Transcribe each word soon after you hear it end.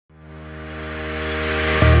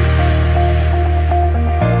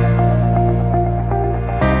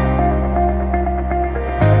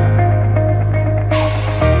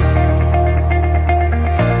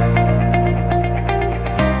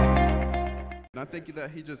And I thank you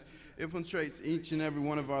that he just infiltrates each and every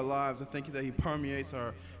one of our lives. I thank you that he permeates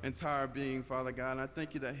our entire being, Father God. And I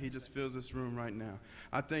thank you that he just fills this room right now.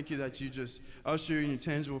 I thank you that you just usher in your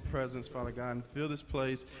tangible presence, Father God, and fill this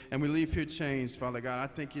place. And we leave here changed, Father God. I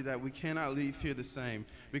thank you that we cannot leave here the same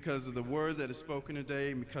because of the word that is spoken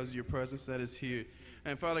today and because of your presence that is here.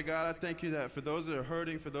 And Father God, I thank you that for those that are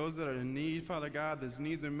hurting, for those that are in need, Father God, those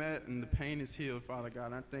needs are met and the pain is healed, Father God.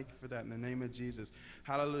 And I thank you for that in the name of Jesus.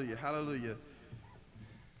 Hallelujah. Hallelujah.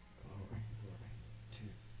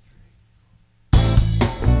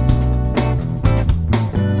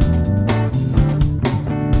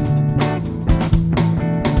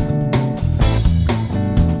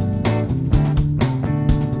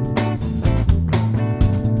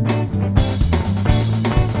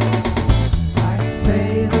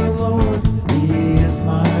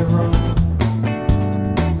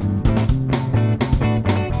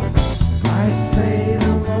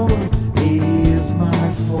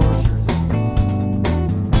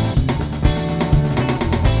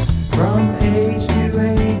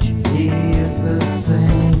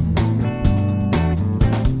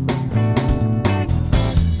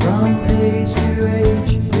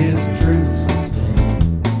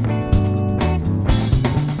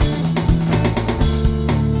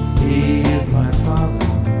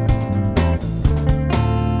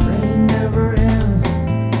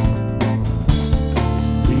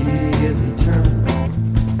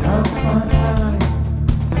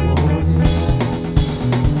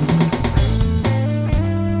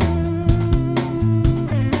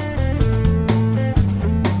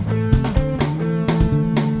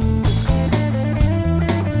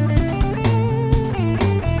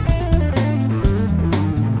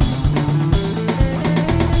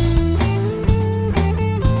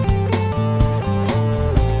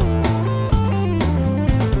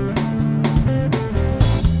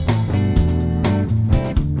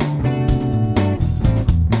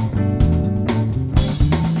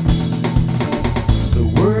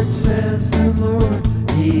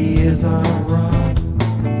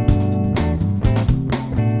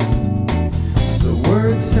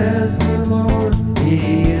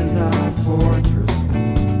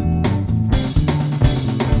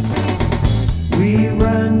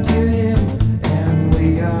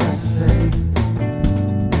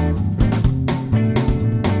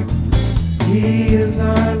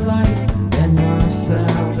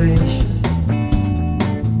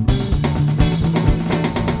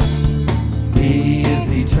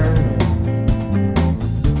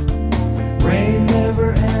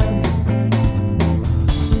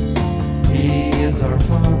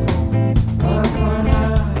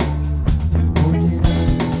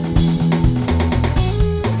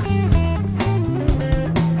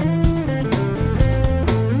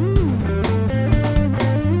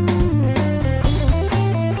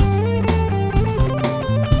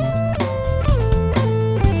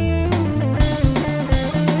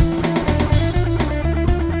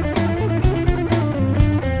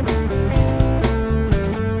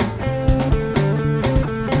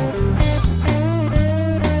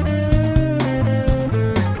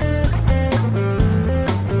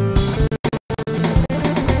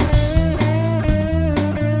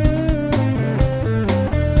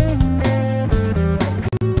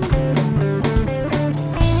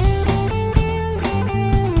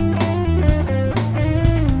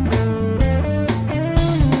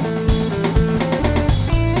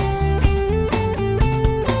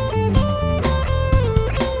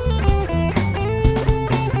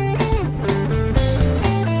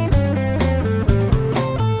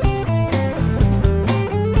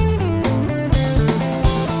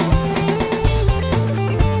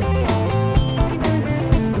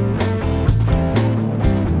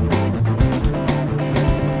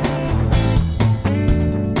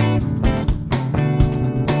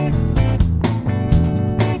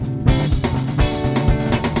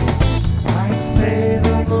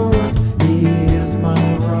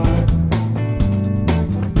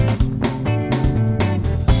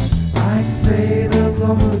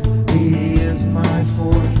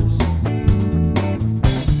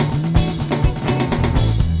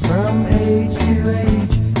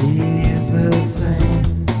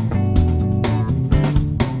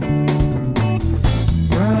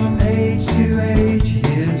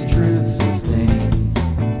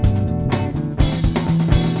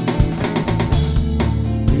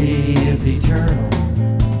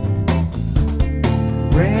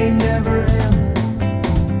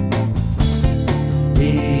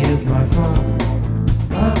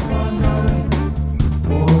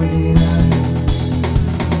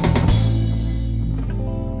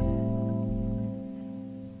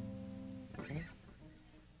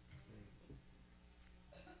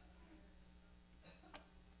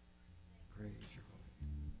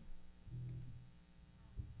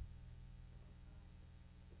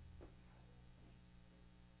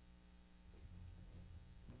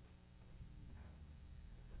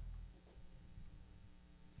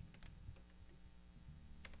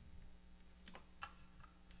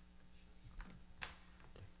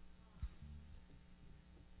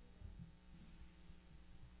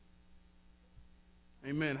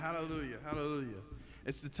 Amen. Hallelujah. Hallelujah.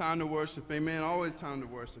 It's the time to worship. Amen. Always time to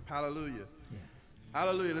worship. Hallelujah. Yes.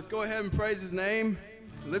 Hallelujah. Let's go ahead and praise his name.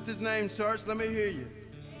 Lift his name, church. Let me hear you.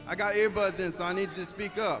 I got earbuds in, so I need you to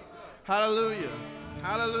speak up. Hallelujah.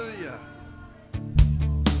 Hallelujah.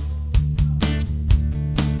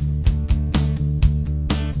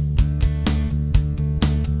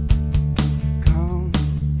 Come.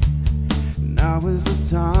 Now is the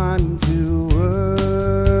time to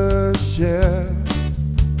worship.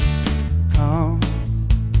 Come.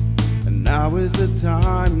 And now is the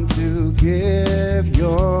time to give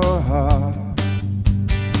your heart.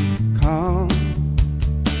 Come,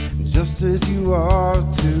 just as you are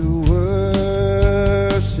to worship.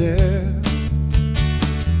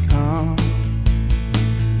 Come,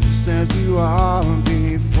 just as you are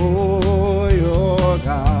before your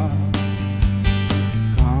God.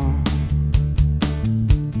 Come,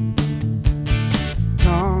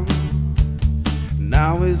 come,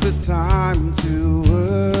 now is the time to worship.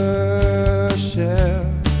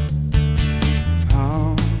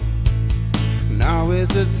 Now is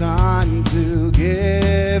the time to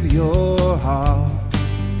give your heart.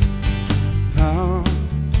 Come,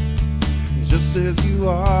 just as you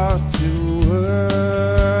are to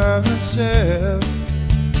worship.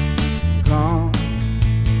 Come,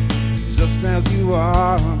 just as you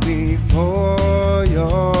are before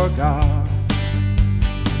your God.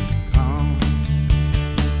 Come.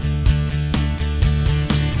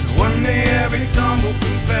 And one day every tongue will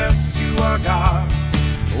confess you are God.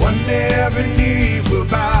 One day every knee will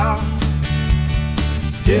bow.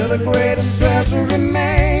 Still the greatest treasure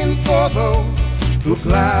remains for those who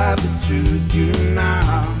gladly choose you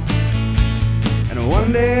now. And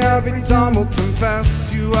one day every tongue will confess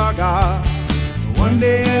you are God. One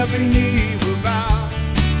day every knee will bow.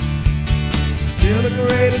 Still the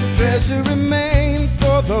greatest treasure remains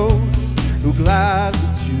for those who gladly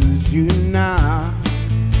choose you now.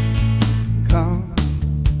 Come.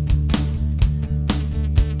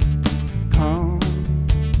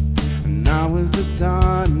 Now is the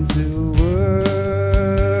time to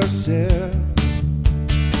worship.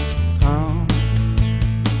 Come.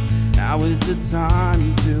 Now is the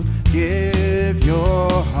time to give your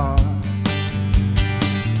heart.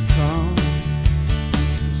 Come,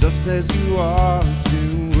 just as you are to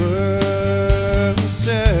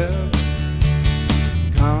worship.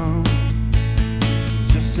 Come,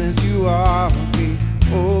 just as you are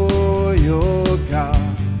before your God.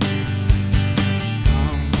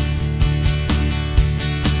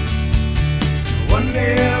 One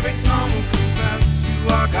day every tongue will confess you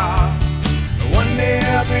are God. One day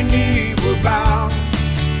every knee will bow.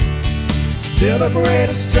 Still the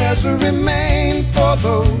greatest treasure remains for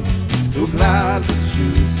those who gladly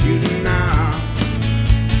choose you now.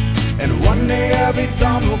 And one day every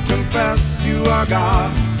tongue will confess you are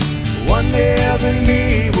God. One day every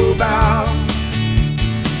knee will bow.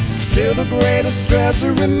 Still the greatest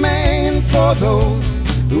treasure remains for those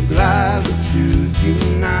who gladly choose you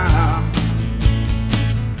now.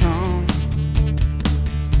 Come,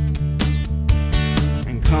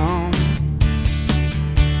 come.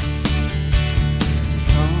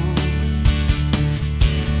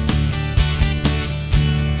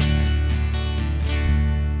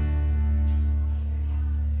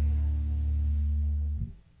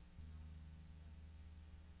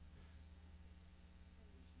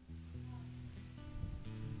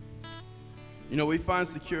 You know, we find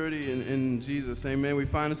security in Jesus, amen. We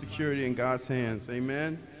find the security in God's hands,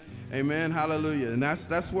 amen. Amen, hallelujah. And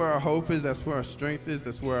that's where our hope is, that's where our strength is,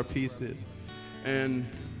 that's where our peace is. And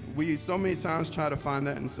we so many times try to find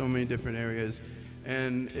that in so many different areas,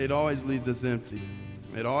 and it always leaves us empty.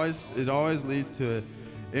 It always leads to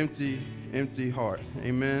an empty heart,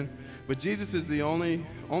 amen. But Jesus is the only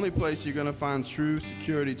place you're gonna find true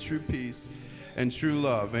security, true peace, and true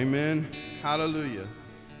love, amen. Hallelujah,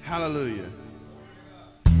 hallelujah.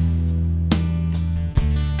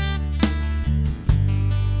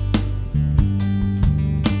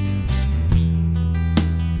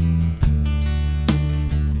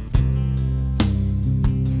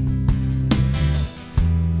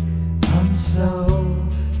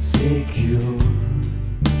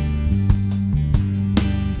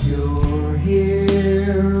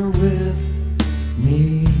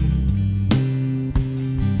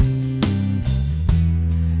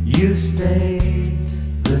 You stay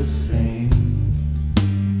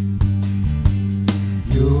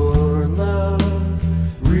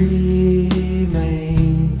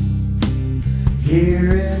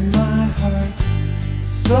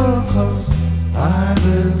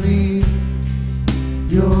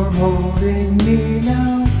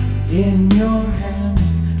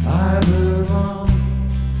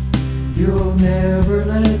You'll never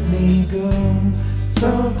let me go.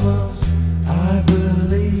 So close, I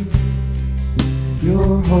believe.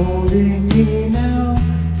 You're holding me now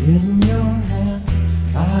in your hand.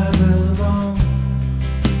 I belong.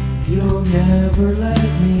 You'll never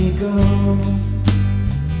let me go.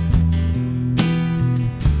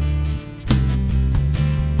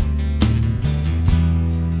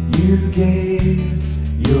 You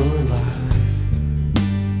gave your life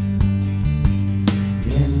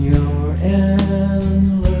in your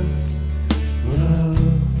endless love.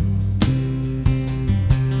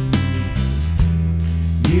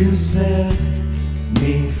 You set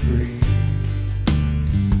me free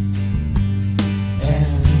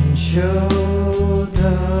and showed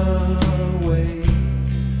the way.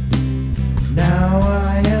 Now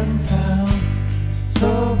I am found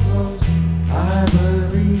so close, I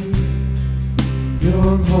believe.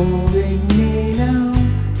 You're holding me now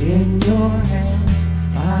in your hands.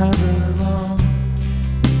 I belong.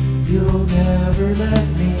 You'll never let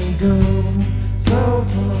me go. So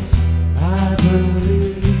close, I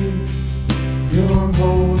believe. You're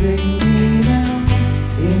holding me now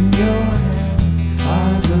in your hands.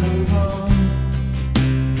 I belong.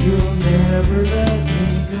 You'll never let me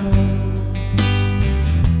go.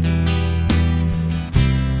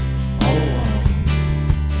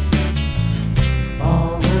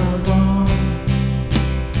 All along,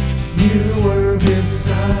 you were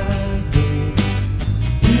beside me,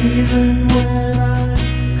 even when I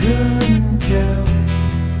couldn't tell.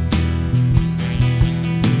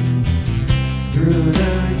 Through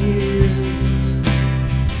the years,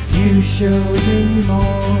 you showed me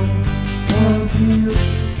more of you,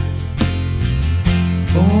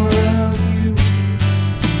 more of you.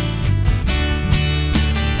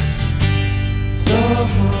 So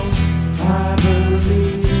close, I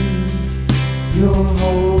believe. You're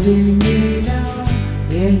holding me now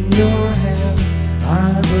in your hand.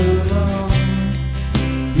 I belong.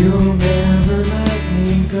 You'll never let me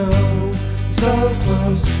go. So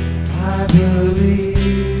close, I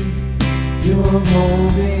believe. You're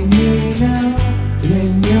holding me now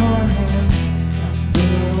in your hand. I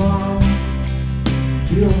belong.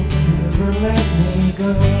 You'll never let me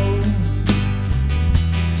go.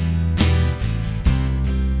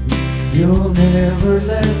 You'll never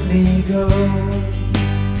let me go.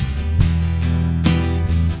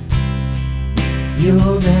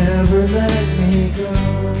 You'll never let me go.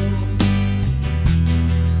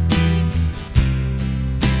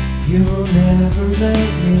 You'll never let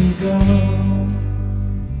me go.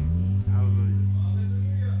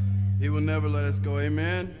 Hallelujah. He will never let us go.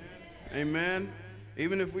 Amen. Amen.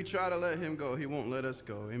 Even if we try to let him go, he won't let us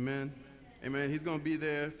go. Amen. Amen. He's going to be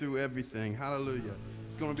there through everything. Hallelujah.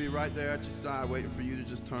 He's going to be right there at your side, waiting for you to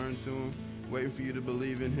just turn to him, waiting for you to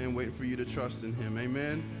believe in him, waiting for you to trust in him.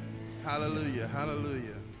 Amen. Hallelujah.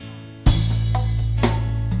 Hallelujah.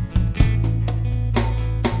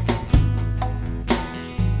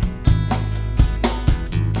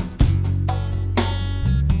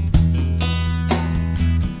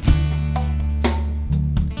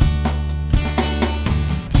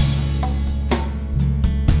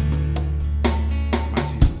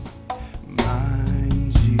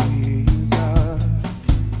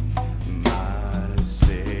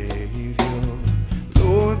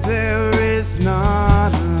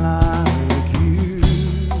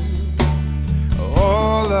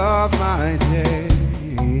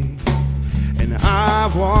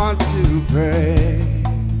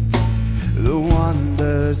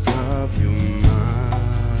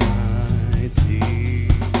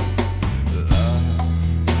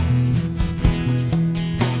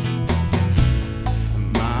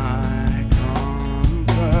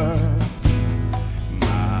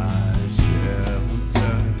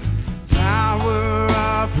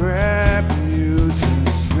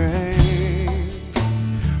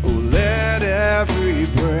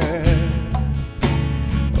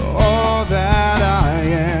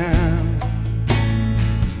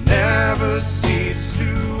 Never cease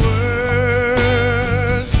to work.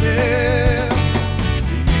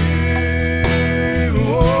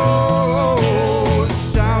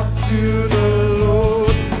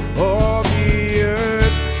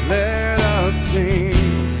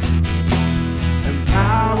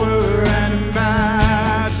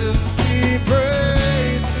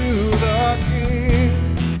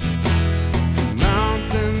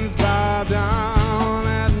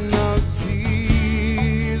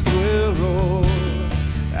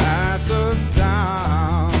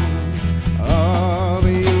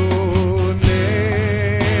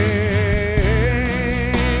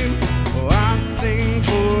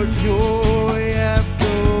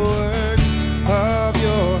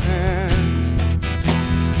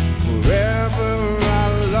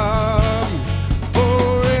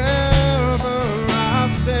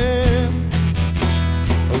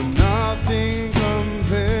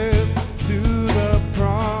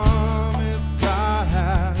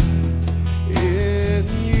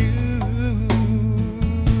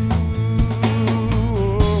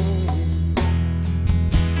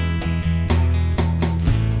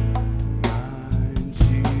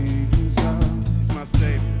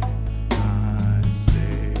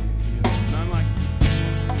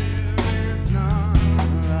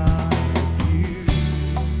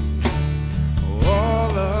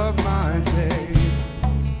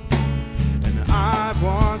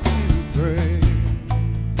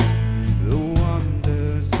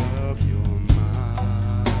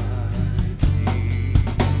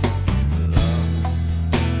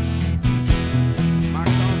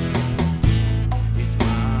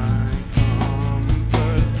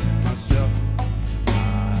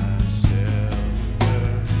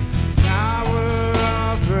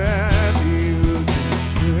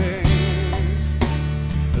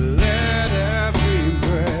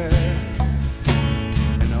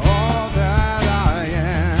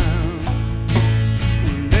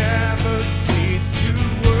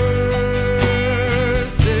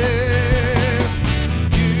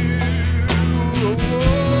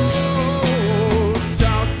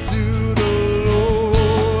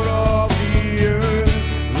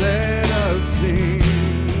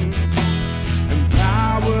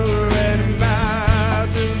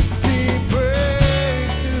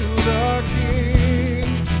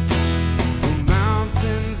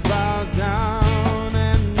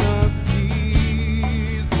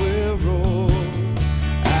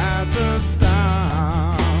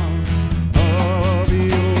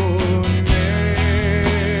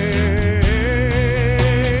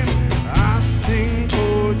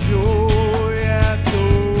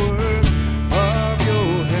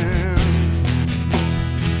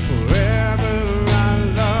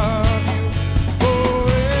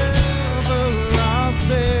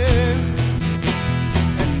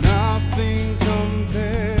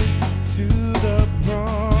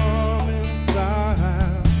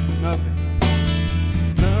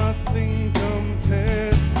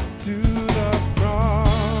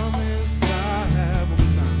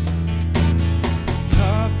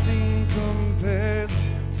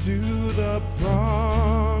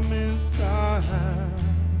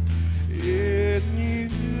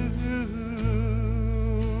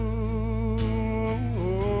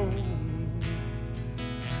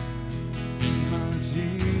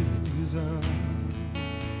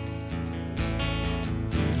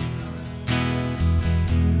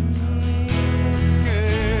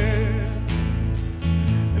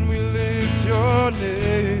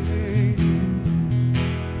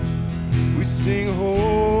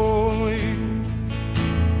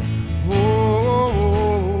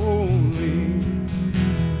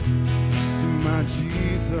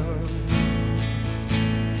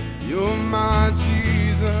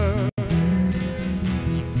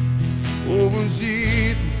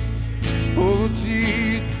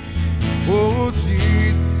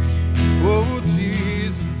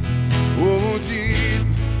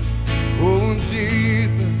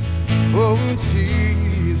 Oh,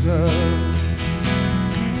 Jesus.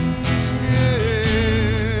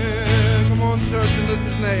 Yeah. Come on, church, and lift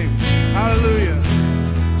his name. Hallelujah.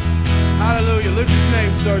 Hallelujah. Lift his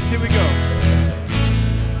name, church. Here we go.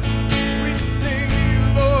 We sing you,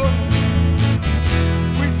 Lord.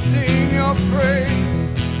 We sing your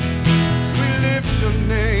praise. We lift your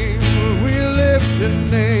name. We lift your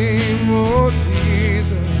name. Oh,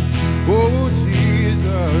 Jesus. Oh,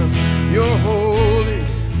 Jesus. You're holy.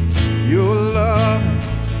 You're love.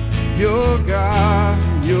 You're God.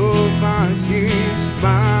 You're my King.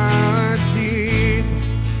 My Jesus.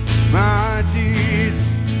 My Jesus.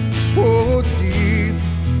 Oh, Jesus.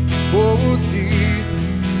 Oh, Jesus.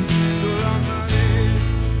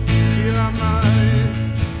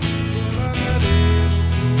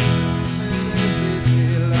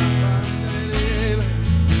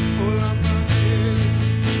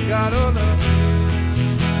 God, oh, love.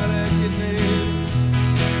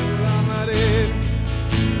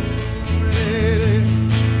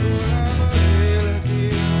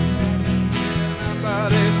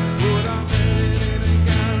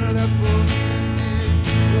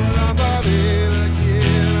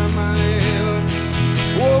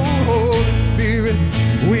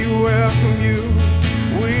 We welcome you,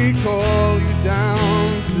 we call you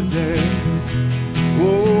down today.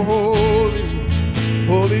 Oh, Holy,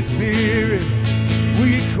 Holy Spirit,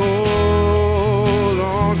 we call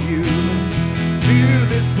on you. Fill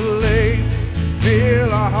this place,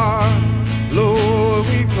 fill our hearts, Lord,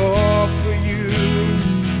 we call for you.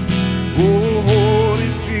 Oh, Holy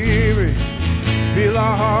Spirit, fill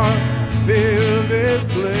our hearts, fill this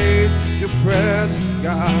place, your presence,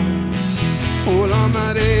 God. Ola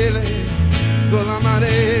marele, sola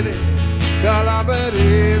marele,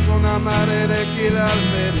 calabere, sola marele,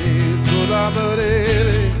 kilalmere, sola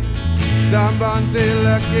marele, zambante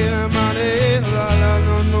la kilamarela, la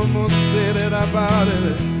no mosere la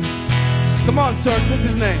barele. Come on, church, what's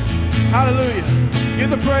his name? Hallelujah. Give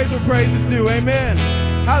the praise where praise is due. Amen.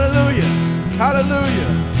 Hallelujah.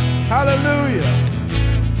 Hallelujah. Hallelujah.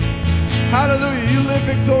 Hallelujah. You live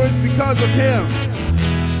victorious because of him.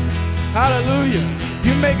 Hallelujah.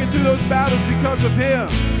 You make it through those battles because of him.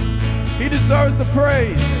 He deserves the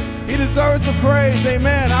praise. He deserves the praise.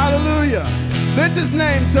 Amen. Hallelujah. Lift his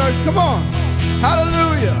name, church. Come on.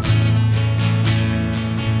 Hallelujah.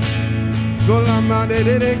 Ora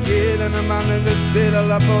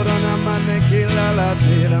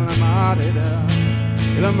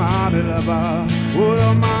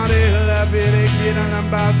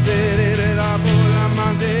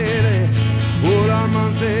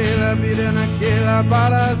mantela bidena kela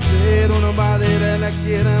para ser una madera la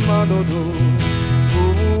quiere modo.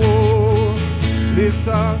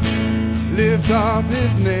 Lift up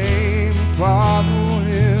his name, follow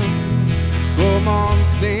him. Come on,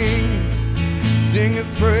 sing his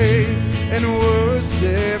praise and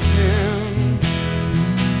worship him.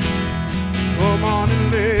 Come on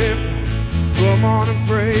and lift, come on and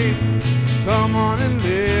praise, come on and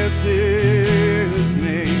lift his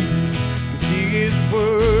name. He is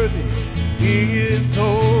worthy, he is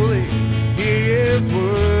holy, he is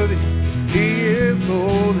worthy, he is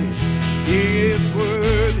holy, he is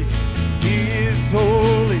worthy, he is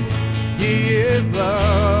holy, he is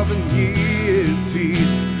love and he is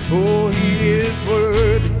peace. Oh, he is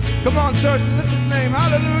worthy. Come on, church, lift his name.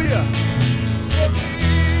 Hallelujah.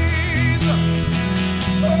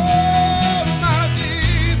 Oh, my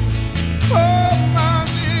Jesus. Oh, my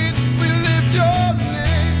Jesus. We lift your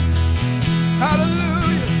name.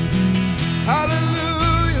 Hallelujah.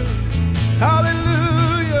 Hallelujah.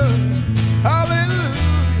 Hallelujah.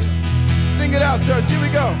 Hallelujah. Sing it out, church. Here we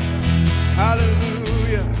go.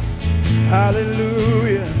 Hallelujah.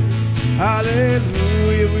 Hallelujah.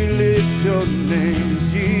 Hallelujah. We lift your name.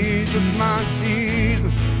 Jesus, my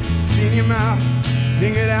Jesus. Sing him out.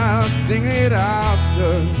 Sing it out. Sing it out,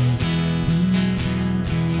 church.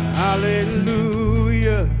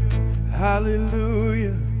 Hallelujah.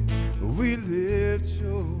 Hallelujah. We lift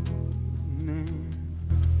your name.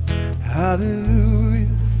 Hallelujah.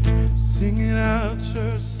 Sing it out,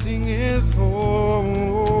 church. Sing his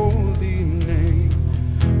holy name.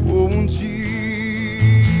 Oh, Jesus,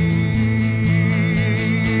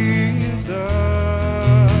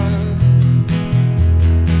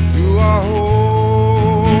 you are holy.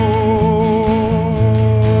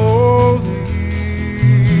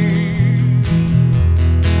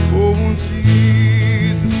 Oh,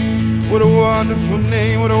 Jesus, what a wonderful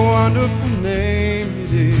name, what a wonderful name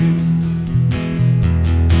it is.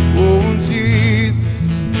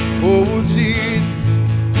 Oh, Jesus,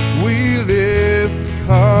 we live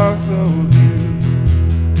because of you.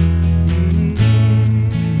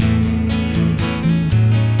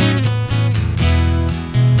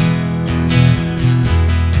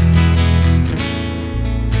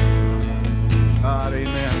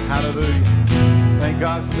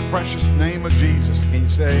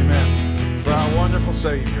 wonderful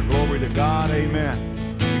Savior. Glory to God.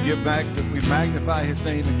 Amen. We magnify his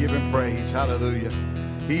name and give him praise. Hallelujah.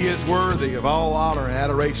 He is worthy of all honor and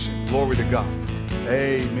adoration. Glory to God.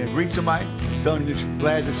 Amen. Greet somebody. Tell him that you're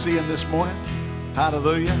glad to see him this morning.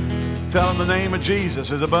 Hallelujah. Tell him the name of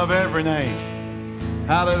Jesus is above every name.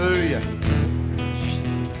 Hallelujah.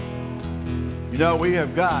 You know, we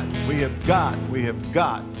have got to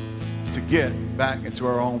get back into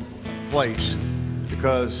our own place,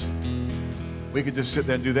 because we could just sit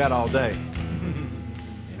there and do that all day.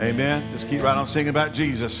 Amen. Just keep right on singing about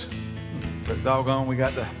Jesus. But doggone, we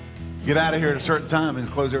got to get out of here at a certain time and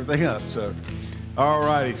close everything up. So, all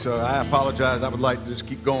righty. So I apologize. I would like to just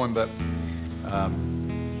keep going, but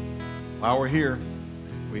while we're here,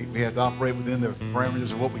 we have to operate within the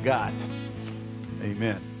parameters of what we got.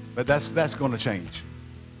 Amen. But that's going to change.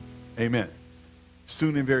 Amen.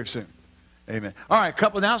 Soon and very soon. Amen. All right, a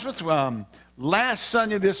couple announcements. Last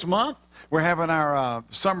Sunday this month, we're having our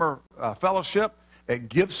summer fellowship at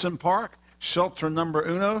Gibson Park, shelter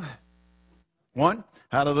number 1.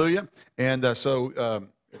 Hallelujah. And so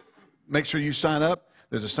make sure you sign up.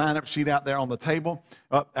 There's a sign-up sheet out there on the table.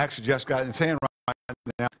 Actually, Jeff's got it in his hand right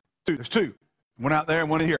now. There's 2. One out there and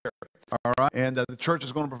one in here. All right. And the church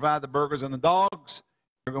is going to provide the burgers and the dogs.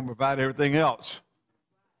 We're going to provide everything else.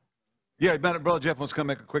 Yeah, Brother Jeff wants to come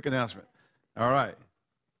make a quick announcement. All right.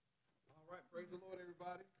 All right. Praise the Lord,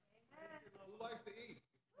 everybody. Who likes to eat?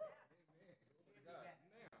 Amen.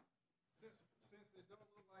 Now, since it don't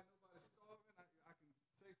look like nobody's starving, I can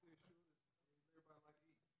safely assure that everybody likes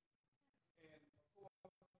to eat. And of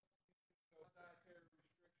course, dietary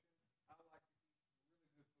restrictions, I like to eat really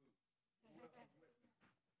good food. Who else is with me?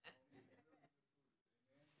 Really good food.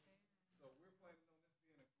 Amen. So we're planning on this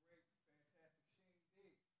being a great, fantastic Shane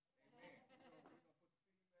dig. Amen. We're going to put the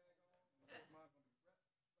feed bag on, and mine's going to be wrapped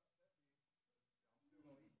that big. I'm still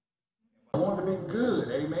going to eat. I want to be good,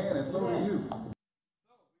 amen, and so do you. So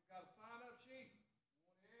we've got a sign-up sheet. We want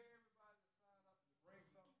everybody to sign up and bring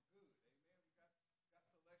something good, amen. We got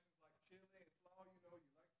selections like chili and slaw. You know,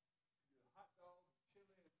 you like your hot dogs,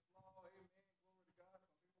 chili and slaw, amen. Glory to God. Some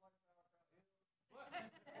people like sauerkraut. But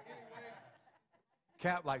anyway,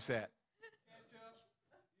 Cap likes that. ketchup,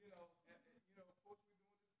 of course we're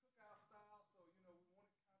doing this cookout style, so we want our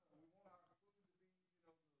food to be,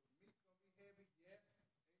 the meat's gonna be heavy, yes,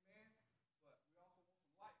 amen. But we also want some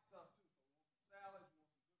light stuff too. So we want some salads, we want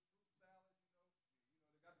some good fruit salads,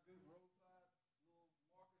 they got the good roadside little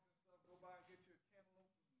markets and stuff. Go by and get your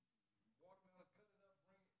cantaloupe and watermelon, cut it up,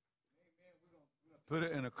 bring it. Amen. We're gonna Put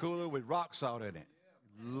it in a cooler with rock salt in it.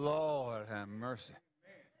 Yeah. Lord have mercy.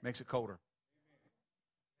 Amen. Makes it colder. Amen.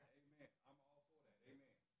 I'm all for that.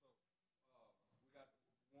 Amen. So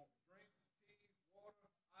we want drinks, tea, water,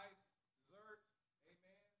 ice, desserts.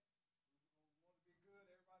 Amen. We want to be good.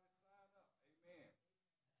 Everybody sign up. Amen. We want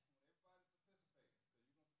everybody to participate,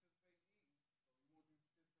 because you're going to participate in eating. So we want you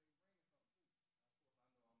to participate in bringing something too.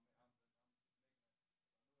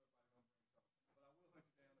 Of course, I know I'm making. But I will hunt you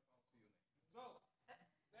down if I don't see your name. So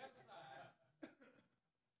that aside,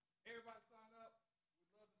 everybody sign up.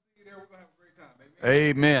 We'd love to see you there. We're going to have a great time. Amen.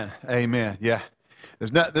 Amen. Amen. Yeah.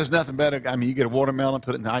 There's nothing better. I mean, you get a watermelon,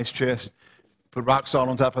 put it in the ice chest, put rock salt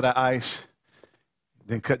on top of that ice,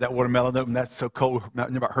 then cut that watermelon open. That's so cold.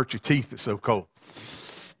 Nothing about hurt your teeth. It's so cold.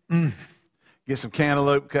 Get some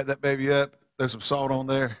cantaloupe, cut that baby up, throw some salt on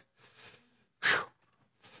there.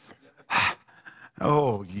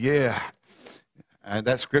 Oh, yeah. And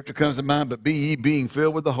that scripture comes to mind, but be ye being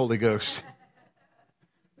filled with the Holy Ghost.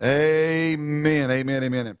 Amen, amen,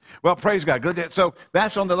 amen. Well, praise God. Good day. So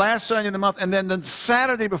that's on the last Sunday of the month. And then the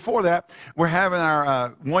Saturday before that, we're having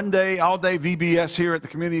our one-day, all-day VBS here at the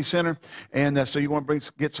community center. And so you want to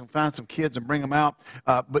find some kids and bring them out.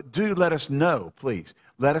 But do let us know, please.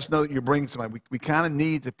 Let us know that you're bringing somebody. We kind of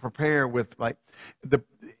need to prepare with like the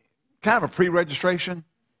kind of a pre-registration.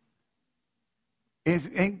 It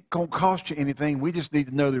ain't going to cost you anything. We just need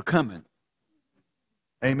to know they're coming.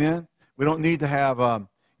 Amen. We don't need to have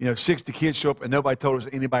 60 kids show up and nobody told us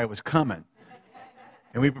anybody was coming.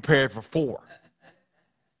 And we prepared for 4.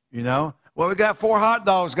 Well, we got 4 hot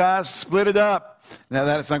dogs, guys. Split it up. Now,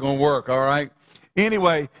 that's not going to work, all right?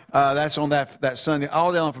 Anyway, that's on that Sunday.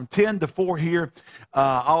 All down from 10 to 4 here.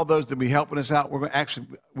 All those that will be helping us out,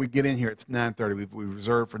 we get in here at 9:30. We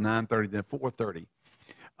reserve for 9:30 to 4:30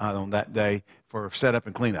 on that day for setup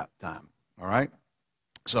and cleanup time, all right?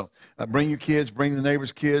 So bring your kids, bring the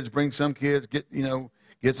neighbors' kids, bring some kids, get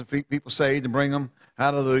some people saved and bring them.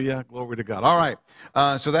 Hallelujah. Glory to God. All right.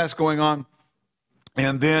 So that's going on.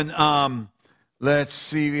 And then let's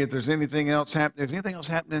see if there's anything else happening. Is anything else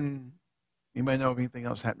happening? Anybody know of anything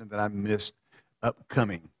else happening that I missed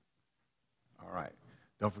upcoming? All right.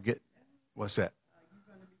 Don't forget, what's that? You're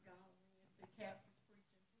going to be gone Wednesday. Caps is preaching.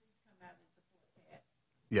 Please come out and support Caps.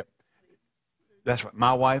 Yep. That's right.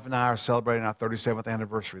 My wife and I are celebrating our 37th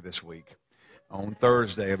anniversary this week. On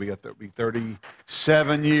Thursday, it'll be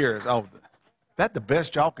 37 years. Oh, is that the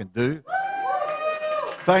best y'all can do?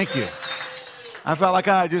 Thank you. I felt like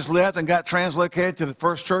I just left and got translocated to the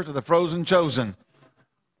First Church of the Frozen Chosen.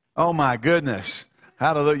 Oh, my goodness.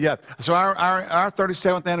 Hallelujah. So our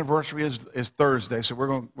 37th anniversary is Thursday. So we're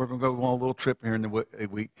going to go on a little trip here in the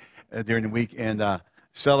week during the week and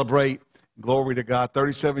celebrate. Glory to God.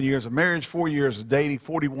 37 years of marriage, 4 years of dating,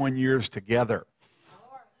 41 years together.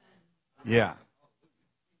 Yeah.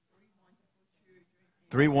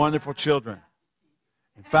 3 wonderful children.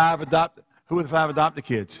 And 5 adopted. Who are the 5 adopted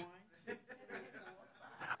kids?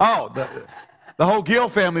 Oh, the whole Gill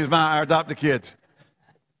family is our adopted kids.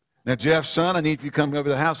 Now, Jeff's son, I need you to come over to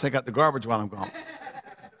the house, take out the garbage while I'm gone.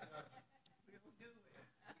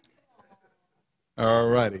 All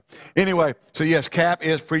righty. Anyway, so yes, Cap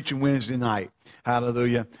is preaching Wednesday night.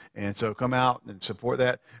 Hallelujah. And so come out and support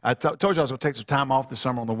that. I told you I was going to take some time off this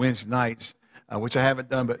summer on the Wednesday nights, which I haven't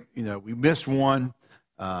done, but, we missed one.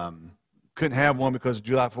 Couldn't have one because of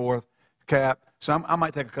July 4th, Cap. So I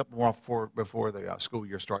might take a couple more before the school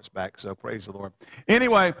year starts back. So praise the Lord.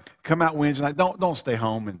 Anyway, come out Wednesday night. Don't stay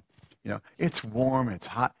home. And, it's warm. It's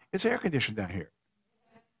hot. It's air conditioned down here.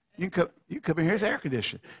 You can come in here. It's air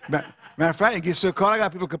conditioned. Matter of fact, it gets so cold, I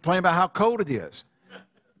got people complaining about how cold it is.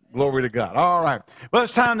 Glory to God. All right. Well,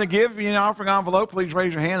 it's time to give you an offering envelope. Please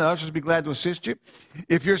raise your hand. The ushers will be glad to assist you.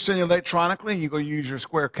 If you're sending electronically, you're going to use your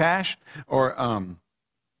Square Cash or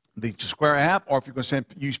the Square app, or if you're going to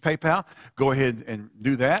use PayPal, go ahead and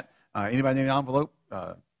do that. Anybody need an envelope?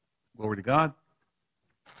 Glory to God.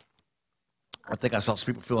 I think I saw some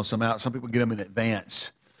people filling some out. Some people get them in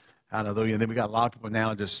advance. Hallelujah. And then we got a lot of people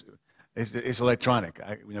now just, it's electronic.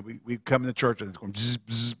 We come in the church and it's going bzz,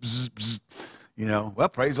 bzz, bzz, bzz. Well,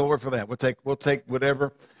 praise the Lord for that. We'll take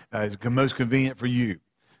whatever is most convenient for you.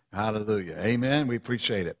 Hallelujah. Amen. We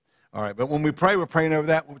appreciate it. All right. But when we pray, we're praying over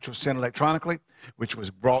that which was sent electronically, which was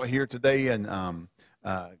brought here today in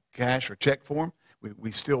cash or check form. We're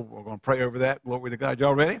going to pray over that. Glory to God.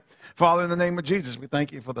 Y'all ready? Father, in the name of Jesus, we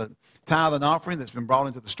thank you for the tithe and offering that's been brought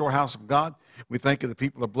into the storehouse of God. We thank you that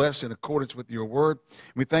people are blessed in accordance with your word.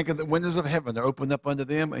 We thank you that windows of heaven are opened up unto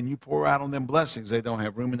them, and you pour out on them blessings they don't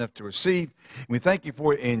have room enough to receive. We thank you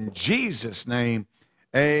for it in Jesus' name.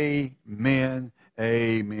 Amen.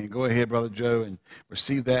 Amen. Go ahead, Brother Joe, and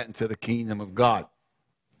receive that into the kingdom of God.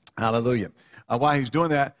 Hallelujah. While he's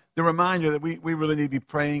doing that, the reminder that we really need to be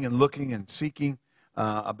praying and looking and seeking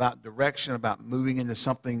about direction, about moving into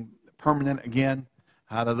something permanent again.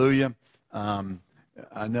 Hallelujah.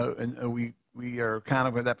 I know, and we are kind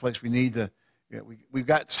of at that place we need to. We've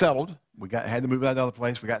got settled. Had to move out of the other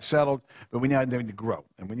place. We got settled, but we now need to grow,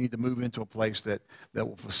 and we need to move into a place that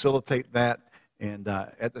will facilitate that. And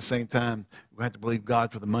at the same time, we have to believe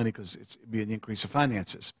God for the money because it'd be an increase of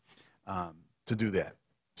finances to do that.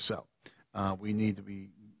 So we need to be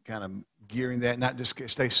kind of gearing that, not just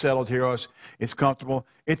stay settled here. It's comfortable.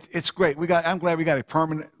 It's great. I'm glad we got a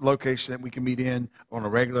permanent location that we can meet in on a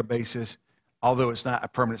regular basis, although it's not a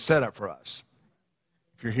permanent setup for us.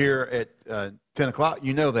 If you're here at 10 o'clock,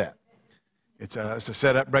 you know that. It's a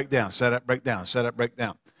setup, breakdown, setup, breakdown, setup,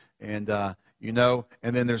 breakdown. And, and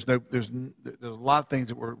then there's a lot of things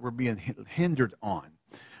that we're being hindered on.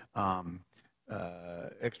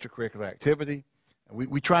 Extracurricular activity.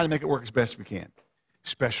 We try to make it work as best we can.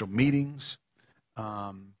 Special meetings.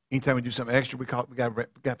 Anytime we do something extra, we got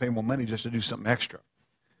to pay more money just to do something extra.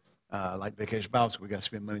 Like Vacation Bible School, we got to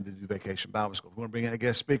spend money to do Vacation Bible School. If we want to bring in a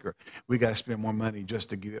guest speaker, we got to spend more money just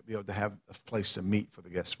to be able to have a place to meet for the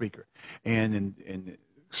guest speaker. And in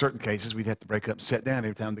certain cases, we'd have to break up and sit down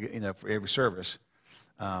every time to get, for every service.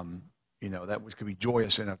 That could be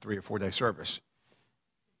joyous in a 3 or 4 day service.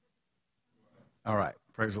 All right,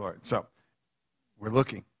 praise the Lord. So we're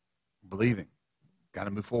looking, believing. Got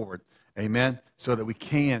to move forward. Amen? So that we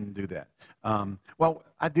can do that. Well,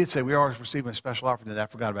 I did say we are receiving a special offering today. I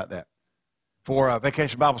forgot about that. For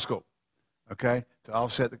Vacation Bible School. Okay? To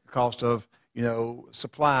offset the cost of,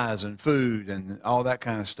 supplies and food and all that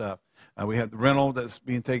kind of stuff. We have the rental that's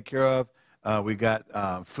being taken care of. We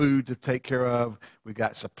got food to take care of. We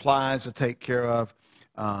got supplies to take care of.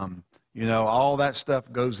 All that stuff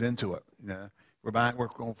goes into it. We're going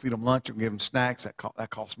to feed them lunch and give them snacks. That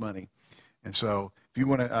costs money. And so if you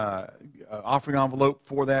want an offering envelope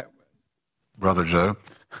for that, Brother Joe.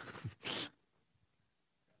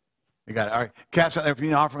 You got it. All right. Cash out there. If you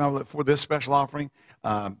need an offering envelope for this special offering,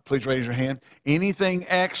 please raise your hand. Anything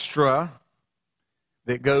extra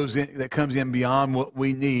that comes in beyond what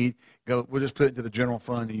we need, we'll just put it into the general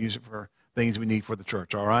fund and use it for things we need for the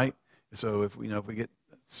church, all right? So if we get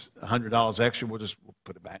 $100 extra, we'll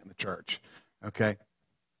put it back in the church, okay?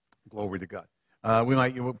 Glory to God.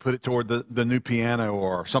 We'll put it toward the new piano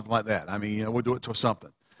or something like that. I mean, we'll do it toward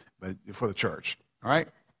something, but for the church, all right?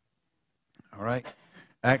 All right?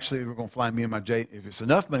 Actually, we're going to fly me and my Jay. If it's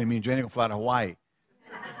enough money, me and Jane are going to fly to Hawaii.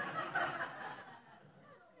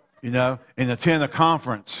 And attend a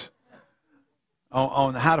conference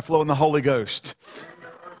on how to flow in the Holy Ghost.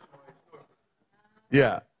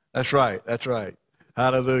 Yeah, that's right. That's right.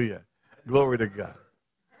 Hallelujah. Glory to God.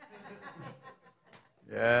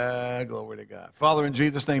 Yeah, glory to God. Father, in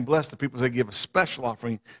Jesus' name, bless the people that give a special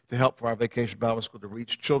offering to help for our Vacation Bible School, to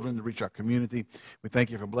reach children, to reach our community. We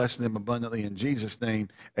thank you for blessing them abundantly in Jesus' name.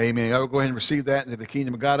 Amen. I will go ahead and receive that into the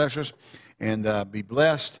kingdom of God, ushers, and be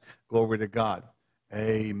blessed. Glory to God.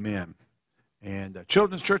 Amen. And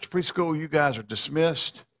Children's Church Preschool, you guys are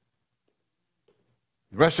dismissed.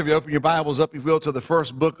 The rest of you, open your Bibles up, if you will, to the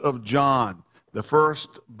first book of John. The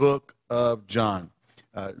first book of John.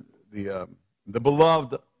 The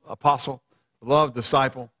beloved apostle, beloved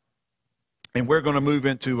disciple. And we're going to move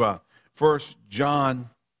into 1 John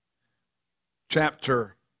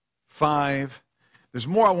chapter 5. There's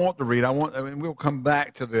more I want to read. We'll come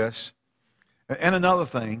back to this. And another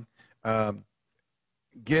thing,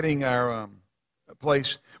 getting our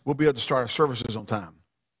place, we'll be able to start our services on time.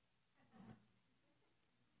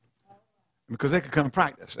 Because they could come and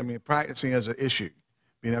practice. I mean, practicing is an issue.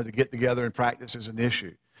 Being able to get together and practice is an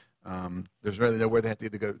issue. There's really nowhere they have to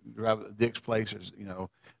go drive to Dick's place.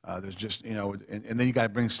 There's just, and then you got to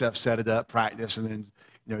bring stuff, set it up, practice, and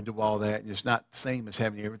then, do all that. And it's not the same as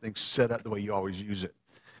having everything set up the way you always use it.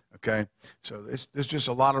 Okay? So there's just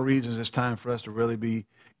a lot of reasons it's time for us to really be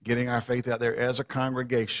getting our faith out there as a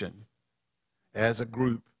congregation, as a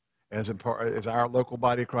group, as our local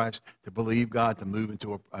body of Christ, to believe God to move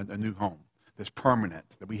into a new home that's permanent,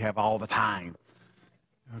 that we have all the time.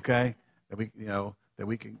 Okay? That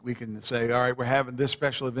we can say, all right, we're having this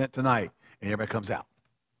special event tonight, and everybody comes out.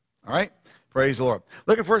 All right? Praise the Lord.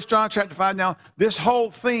 Look at 1 John chapter 5 now. This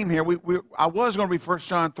whole theme here, I was going to read 1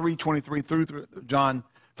 John 3:23 through John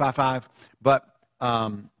 5:5, but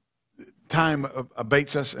time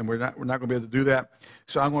abates us, and we're not going to be able to do that.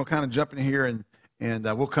 So I'm going to kind of jump in here, and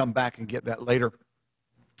we'll come back and get that later.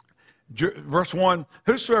 Verse 1,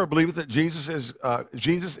 whosoever believeth that Jesus is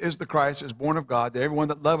the Christ, is born of God, that everyone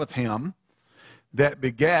that loveth him, that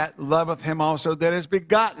begat, loveth him also that is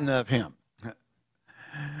begotten of him.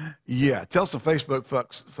 Yeah, tell some Facebook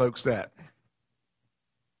folks that.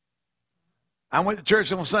 I went to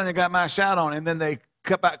church on Sunday and got my shout on, and then they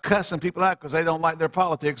kept out cussing people out because they don't like their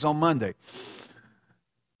politics on Monday.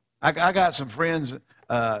 I got some friends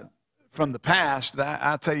from the past that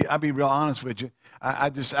I'll tell you, I'll be real honest with you. I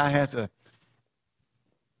had to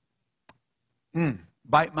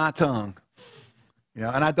bite my tongue. And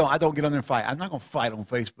I don't get on there and fight. I'm not going to fight on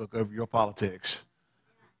Facebook over your politics.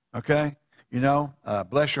 Okay?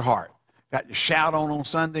 Bless your heart. Got your shout on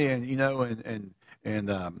Sunday, and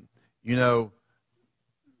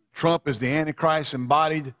Trump is the Antichrist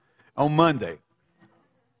embodied on Monday.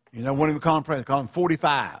 One of them call him president, call him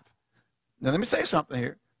 45. Now, let me say something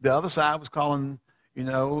here. The other side was calling,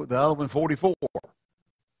 the other one 44.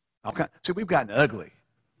 Okay. See, we've gotten ugly.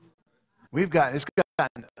 It's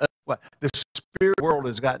gotten ugly. The spirit world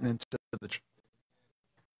has gotten into the church.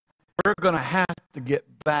 We're going to have to get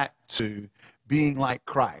back to being like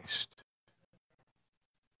Christ.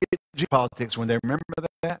 Politics, when they remember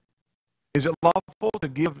that, is it lawful to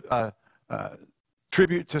give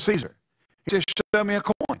tribute to Caesar? He said, show me a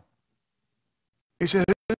coin. He said,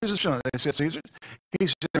 who's the son? They said, Caesar. He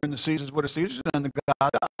said, in the Caesars, what are Caesars? And the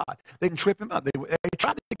God. They can trip him up. They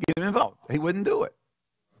tried to get him involved. He wouldn't do it.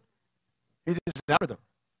 He just doubted them.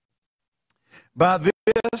 By this,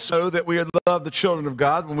 so that we love the children of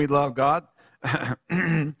God when we love God,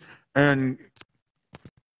 and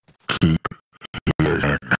keep his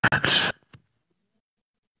commandments.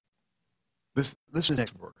 This is the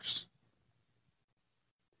next verse.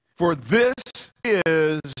 For this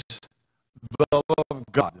is the love of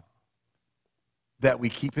God, that we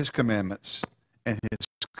keep his commandments, and his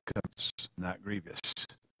commandments not grievous.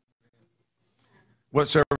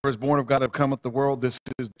 Whatsoever is born of God overcometh the world. This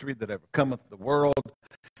is the tree that overcometh the world.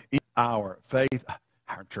 Our faith,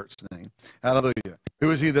 our church name. Hallelujah.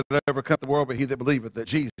 Who is he that overcometh the world, but he that believeth that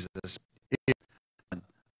Jesus is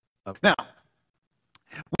of. Now,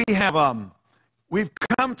 we have we've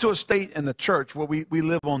come to a state in the church where we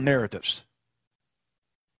live on narratives.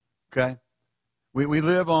 Okay? We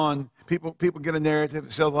live on People get a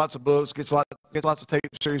narrative, sells lots of books, gets lots of tape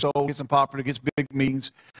series sold, gets them popular, gets big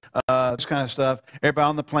meetings, this kind of stuff. Everybody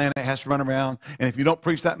on the planet has to run around, and if you don't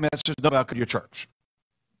preach that message, nobody will come to your church.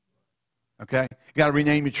 Okay, you got to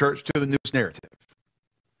rename your church to the newest narrative.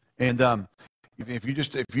 And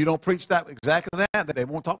if you don't preach that exactly that, they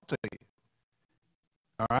won't talk to you.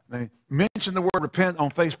 All right, they mention the word repent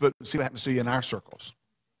on Facebook and see what happens to you in our circles.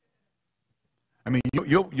 I mean,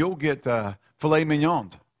 you'll get filet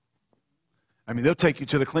mignon. I mean, they'll take you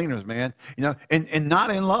to the cleaners, man. You know, and not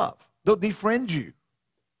in love. They'll defriend you.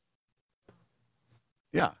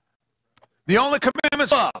 Yeah. The only commandment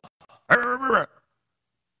is love.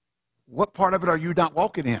 What part of it are you not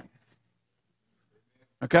walking in?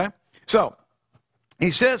 Okay? So,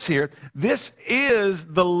 he says here, this is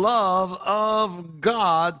the love of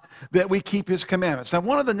God that we keep his commandments. Now,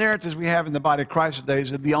 one of the narratives we have in the body of Christ today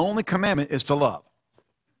is that the only commandment is to love.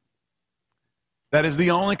 That is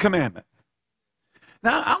the only commandment.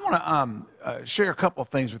 Now, I want to share a couple of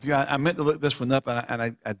things with you. I meant to look this one up, and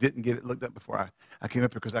I didn't get it looked up before I came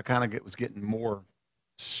up here because I kind of was getting more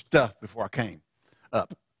stuff before I came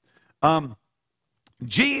up.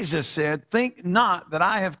 Jesus said, think not that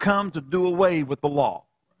I have come to do away with the law.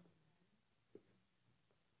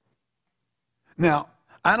 Now,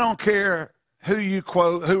 I don't care who you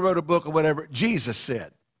quote, who wrote a book or whatever. Jesus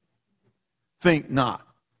said, think not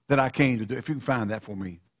that I came to do. If you can find that for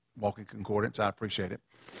me, Walking Concordance, I appreciate it.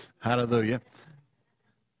 Hallelujah.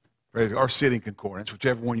 Or Sitting Concordance,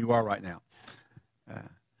 whichever one you are right now.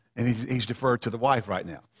 And he's deferred to the wife right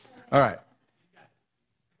now. All right.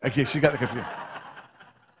 Okay, she got the computer.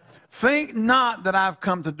 Think not that I've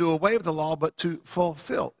come to do away with the law, but to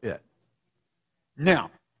fulfill it. Now,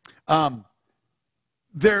 we're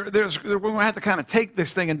going to have to kind of take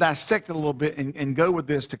this thing and dissect it a little bit and go with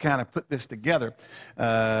this to kind of put this together.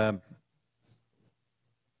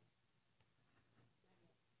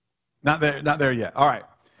 Not there yet. All right.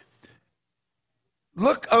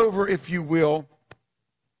 Look over, if you will,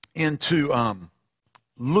 into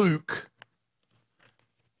Luke.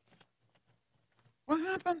 What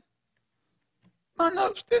happened? My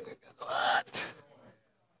notes didn't. What?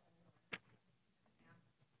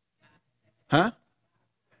 Huh?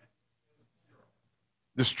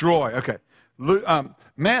 Destroy. Okay. Luke,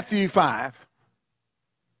 Matthew 5.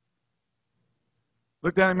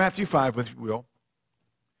 Look down in Matthew 5, if you will.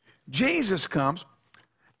 Jesus comes,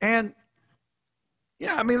 and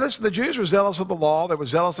yeah, I mean, listen, the Jews were zealous of the law. They were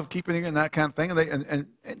zealous of keeping it and that kind of thing. And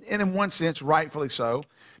in one sense, rightfully so,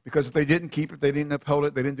 because if they didn't keep it, they didn't uphold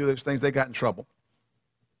it, they didn't do those things, they got in trouble.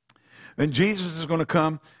 And Jesus is going to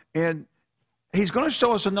come, and he's going to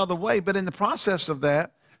show us another way. But in the process of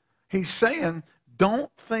that, he's saying,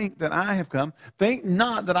 don't think that I have come. Think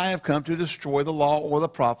not that I have come to destroy the law or the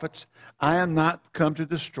prophets. I am not come to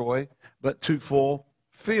destroy, but to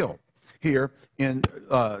fulfill. Here in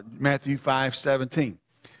Matthew 5:17.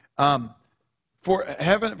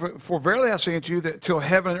 For verily I say unto you that till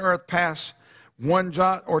heaven and earth pass, one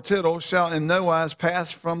jot or tittle shall in no wise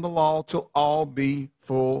pass from the law till all be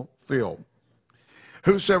fulfilled.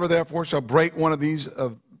 Whosoever therefore shall break one of these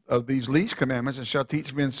least commandments and shall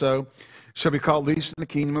teach men so, shall be called least in the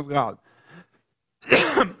kingdom of God.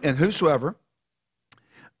 And whosoever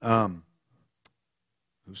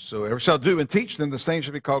shall do and teach them, the same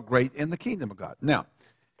shall be called great in the kingdom of God. Now,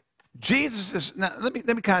 let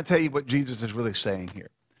me kind of tell you what Jesus is really saying here.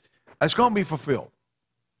 It's going to be fulfilled.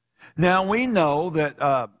 Now, we know that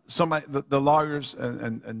the lawyers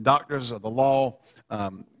and doctors of the law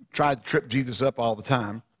tried to trip Jesus up all the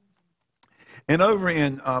time. And over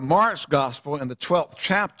in Mark's gospel, in the 12th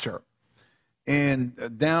chapter,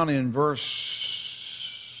 and down in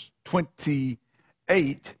verse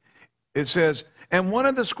 28, it says, and one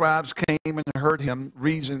of the scribes came and heard them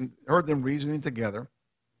reasoning together,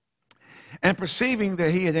 and perceiving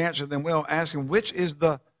that he had answered them well, asked him, which is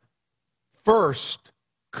the first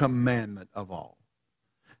commandment of all?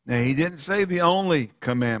 Now, he didn't say the only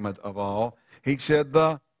commandment of all. He said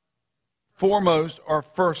the foremost or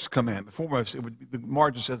first commandment. Foremost, the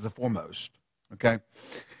margin says the foremost. Okay?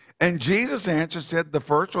 And Jesus answered, said, the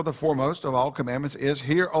first or the foremost of all commandments is,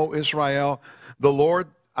 hear, O Israel, the Lord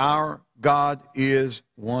our God is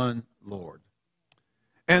one Lord.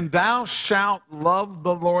 And thou shalt love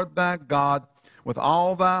the Lord thy God with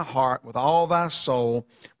all thy heart, with all thy soul,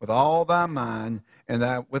 with all thy mind,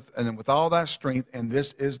 and with all thy strength. And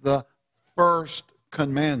this is the first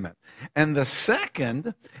commandment. And the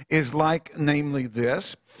second is like, namely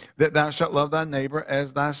this, that thou shalt love thy neighbor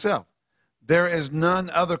as thyself. There is none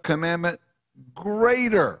other commandment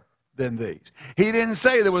greater than these. He didn't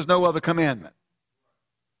say there was no other commandment.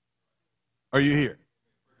 Are you here?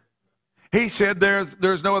 He said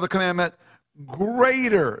there's no other commandment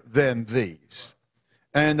greater than these.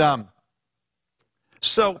 And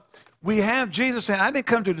so we have Jesus saying, I didn't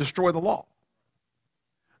come to destroy the law.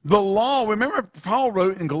 The law, remember Paul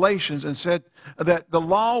wrote in Galatians and said that the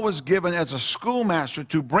law was given as a schoolmaster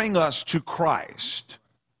to bring us to Christ.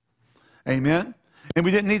 Amen? And we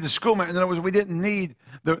didn't need the schoolmaster. In other words, we didn't need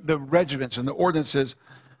the regiments and the ordinances.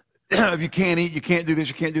 If you can't eat, you can't do this,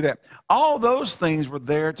 you can't do that. All those things were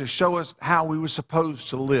there to show us how we were supposed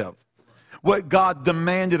to live. What God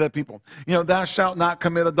demanded of people. You know, thou shalt not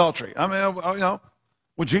commit adultery. I mean, you know,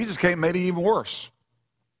 well, Jesus came and made it even worse.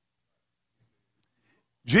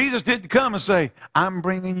 Jesus didn't come and say, I'm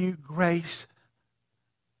bringing you grace.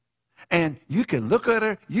 And you can look at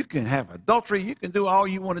her, you can have adultery, you can do all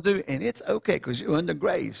you want to do, and it's okay because you're under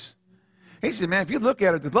grace. He said, man, if you look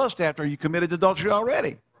at her to lust after her, you committed adultery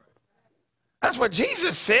already. That's what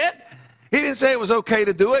Jesus said. He didn't say it was okay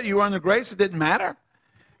to do it. You were under grace. It didn't matter.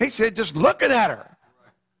 He said, just looking at her.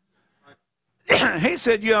 He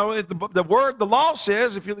said, you know, the law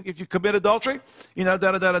says if you commit adultery, you know,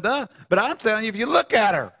 da-da-da-da-da. But I'm telling you, if you look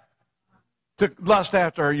at her to lust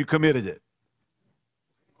after her, you committed it.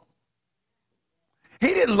 He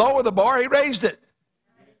didn't lower the bar. He raised it.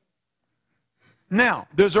 Now,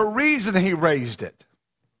 there's a reason he raised it.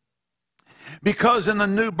 Because in the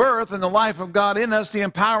new birth and the life of God in us, the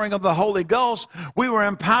empowering of the Holy Ghost, we were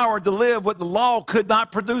empowered to live what the law could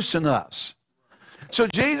not produce in us. So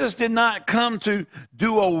Jesus did not come to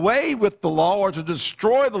do away with the law or to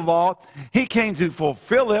destroy the law. He came to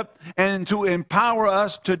fulfill it and to empower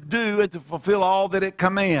us to do and to fulfill all that it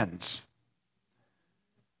commands.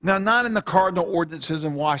 Now, not in the cardinal ordinances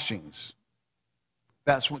and washings.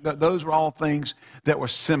 Those were all things that were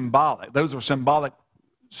symbolic. Those were symbolic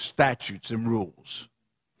statutes and rules.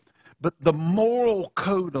 But the moral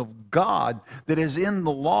code of God that is in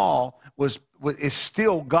the law is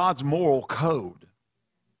still God's moral code.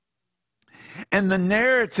 And the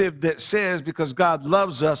narrative that says because God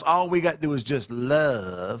loves us, all we got to do is just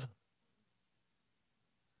love.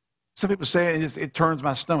 Some people say it turns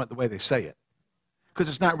my stomach the way they say it. Because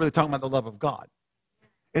it's not really talking about the love of God.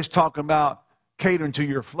 It's talking about catering to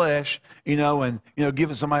your flesh, you know, and, you know,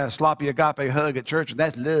 giving somebody a sloppy agape hug at church, and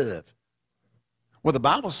that's love. Well, the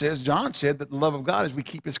Bible says, John said that the love of God is we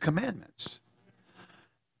keep his commandments.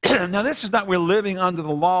 Now, this is not we're living under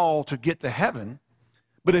the law to get to heaven,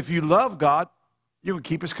 but if you love God, you're going to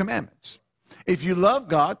keep his commandments. If you love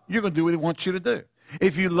God, you're going to do what he wants you to do.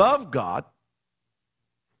 If you love God,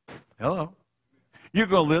 hello, you're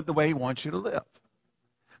going to live the way he wants you to live.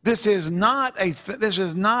 This is not a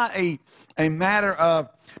matter of,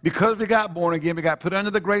 because we got born again, we got put under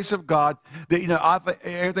the grace of God, that, you know,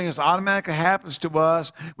 everything just automatically happens to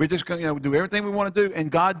us. We're just going to, you know, do everything we want to do, and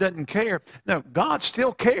God doesn't care. No, God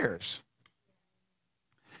still cares.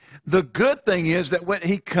 The good thing is that when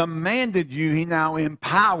he commanded you, he now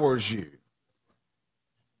empowers you.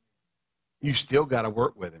 You still got to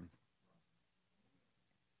work with him.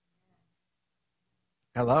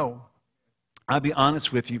 Hello? I'll be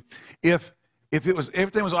honest with you. If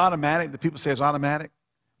everything was automatic, the people say it's automatic,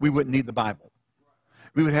 we wouldn't need the Bible.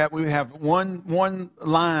 We would have one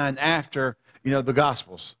line after, you know, the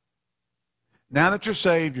Gospels. Now that you're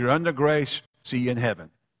saved, you're under grace, see you in heaven.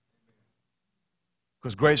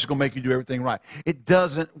 Because grace is going to make you do everything right. It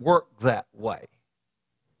doesn't work that way.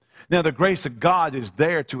 Now, the grace of God is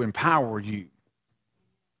there to empower you.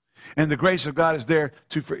 And the grace of God is there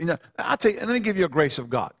to, you know, I'll tell you, let me give you a grace of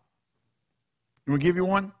God. You want to give you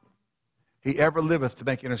one? He ever liveth to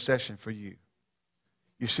make intercession for you.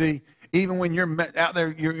 You see, even when you're out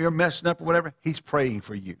there, you're messing up or whatever, he's praying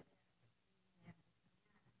for you.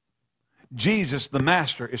 Jesus, the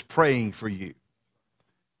Master, is praying for you.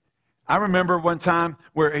 I remember one time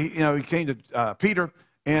where he came to Peter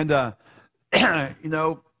and you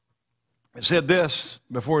know, said this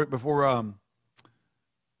before he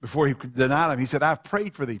denied him. He said, "I've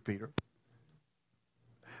prayed for thee, Peter,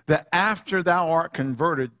 that after thou art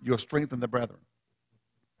converted, you'll strengthen the brethren."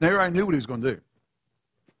 Now, I knew what he was going to do.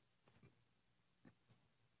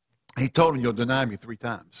 He told him, "You'll deny me 3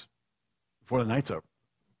 times before the night's over.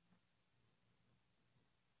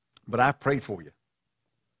 But I prayed for you."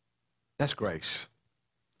 That's grace.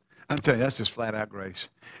 I'm telling you, that's just flat out grace.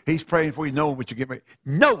 He's praying for you, knowing what you get ready.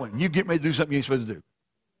 Knowing you get ready to do something you ain't supposed to do.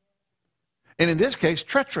 And in this case,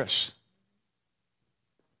 treacherous.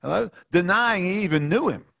 Hello? Denying he even knew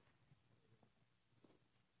him.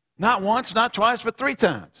 Not once, not twice, but 3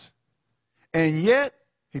 times. And yet,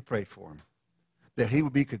 he prayed for him, that he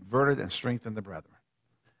would be converted and strengthen the brethren.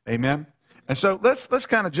 Amen? And so let's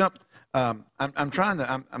kind of jump. I'm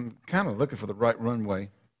kind of looking for the right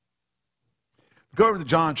runway. Go over to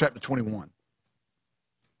John chapter 21.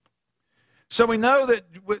 So we know that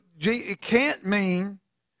it can't mean.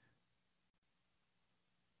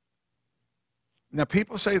 Now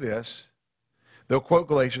people say this. They'll quote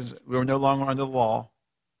Galatians. We're no longer under the law.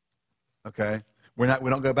 Okay? We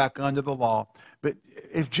don't go back under the law. But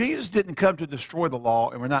if Jesus didn't come to destroy the law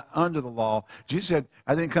and we're not under the law, Jesus said,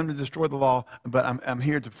 I didn't come to destroy the law, but I'm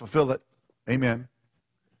here to fulfill it. Amen.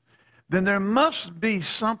 Then there must be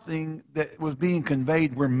something that was being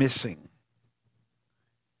conveyed we're missing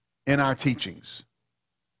in our teachings.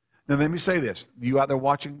 Now let me say this. You out there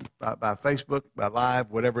watching by Facebook, by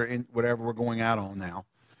live, whatever we're going out on now.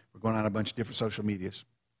 We're going on a bunch of different social medias.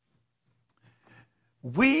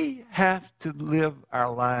 We have to live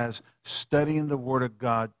our lives studying the Word of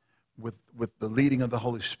God with the leading of the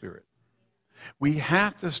Holy Spirit. We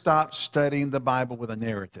have to stop studying the Bible with a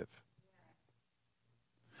narrative.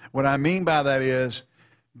 What I mean by that is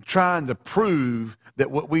trying to prove that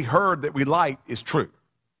what we heard that we like is true.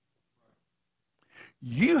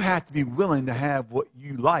 You have to be willing to have what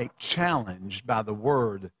you like challenged by the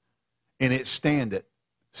Word and stand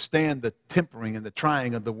the tempering and the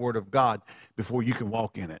trying of the Word of God before you can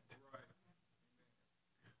walk in it.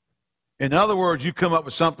 In other words, you come up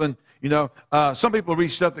with something, some people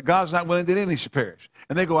read stuff that God's not willing that any should perish.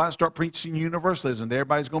 And they go out and start preaching universalism that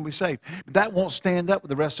everybody's going to be saved. But that won't stand up with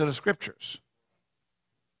the rest of the Scriptures.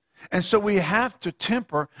 And so we have to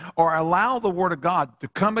temper or allow the Word of God to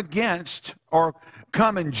come against or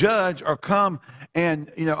come and judge or come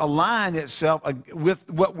and align itself with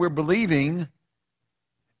what we're believing,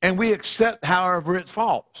 and we accept however it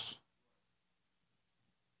falls.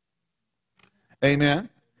 Amen.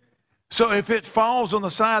 So if it falls on the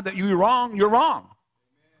side that you're wrong, you're wrong.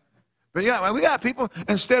 But yeah, we got people,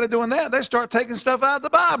 instead of doing that, they start taking stuff out of the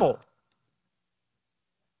Bible.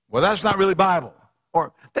 Well, that's not really Bible.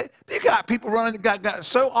 Or you got people got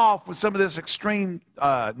so off with some of this extreme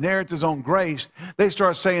narratives on grace, they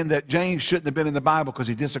start saying that James shouldn't have been in the Bible because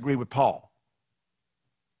he disagreed with Paul.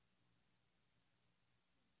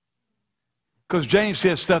 Because James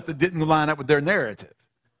says stuff that didn't line up with their narrative.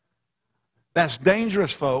 That's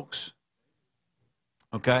dangerous, folks.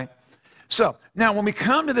 Okay? So, now when we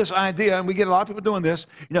come to this idea, and we get a lot of people doing this,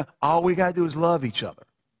 all we got to do is love each other.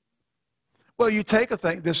 Well, you take a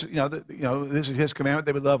thing, this is his commandment,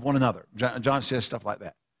 they would love one another. John says stuff like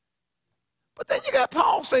that. But then you got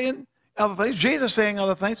Paul saying other things, Jesus saying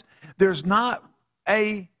other things. There's not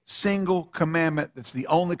a single commandment that's the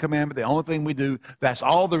only commandment, the only thing we do. That's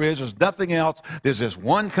all there is. There's nothing else. There's this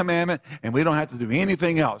one commandment, and we don't have to do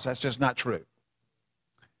anything else. That's just not true.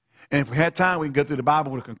 And if we had time, we can go through the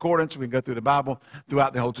Bible with a concordance. We can go through the Bible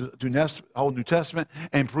throughout the whole New Testament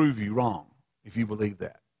and prove you wrong if you believe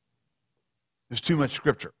that. There's too much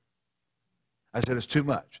Scripture. I said it's too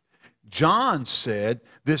much. John said,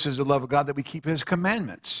 this is the love of God that we keep His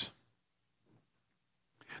commandments.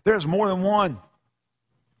 There's more than one.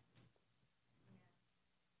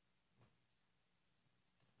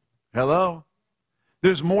 Hello?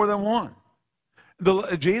 There's more than one.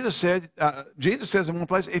 Jesus says in one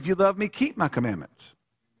place, if you love me, keep my commandments.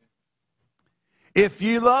 If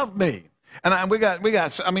you love me. And we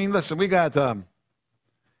got so many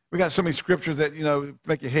scriptures that,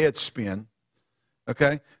 make your head spin.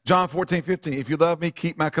 Okay? John 14:15, if you love me,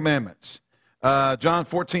 keep my commandments. John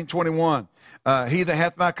 14:21, he that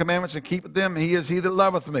hath my commandments and keepeth them, he is he that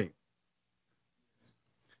loveth me.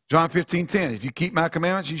 John 15:10, if you keep my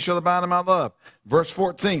commandments, you shall abide in my love. Verse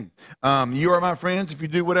 14, you are my friends if you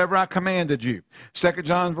do whatever I commanded you. 2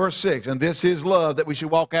 John verse 6, and this is love, that we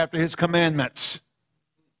should walk after his commandments.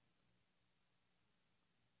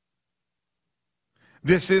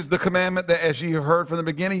 This is the commandment that, as you heard from the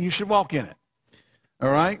beginning, you should walk in it. All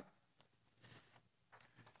right?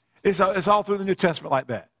 It's all through the New Testament like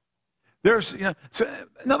that. There's, so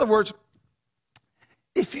in other words,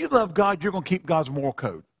 if you love God, you're going to keep God's moral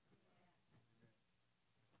code.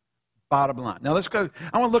 Bottom line. Now let's go.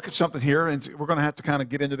 I want to look at something here, and we're going to have to kind of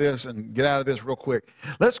get into this and get out of this real quick.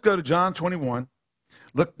 Let's go to John 21.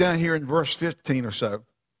 Look down here in verse 15 or so.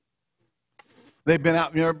 They've been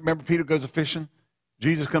out, remember Peter goes fishing?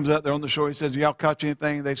 Jesus comes out there on the shore. He says, y'all catch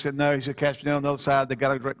anything? They said, no. He said, catch me down on the other side. They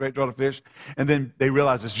got a great draught of fish. And then they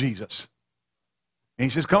realize it's Jesus. And he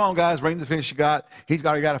says, come on, guys, bring the fish you got. He's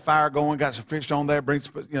already got a fire going, got some fish on there. They're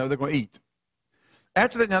going to eat.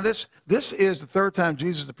 After that, now this is the third time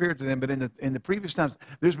Jesus appeared to them, but in the previous times,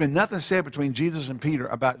 there's been nothing said between Jesus and Peter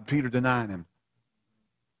about Peter denying him.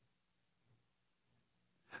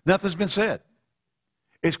 Nothing's been said.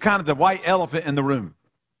 It's kind of the white elephant in the room.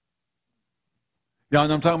 Y'all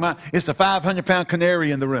know what I'm talking about? It's the 500-pound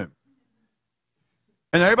canary in the room.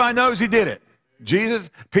 And everybody knows he did it.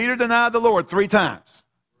 Peter denied the Lord 3 times.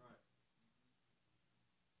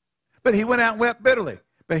 But he went out and wept bitterly.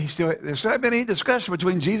 But there's not been any discussion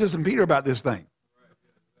between Jesus and Peter about this thing.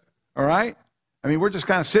 All right? I mean, we're just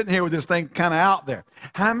kind of sitting here with this thing kind of out there.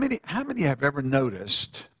 How many have ever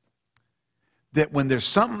noticed that when there's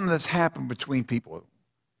something that's happened between people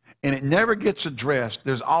and it never gets addressed,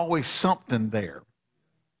 there's always something there?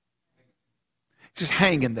 Just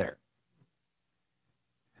hanging there.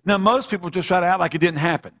 Now, most people just try to act like it didn't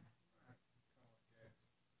happen.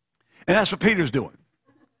 And that's what Peter's doing.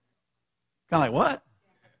 Kind of like, what?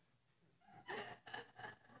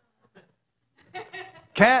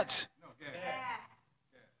 Cats?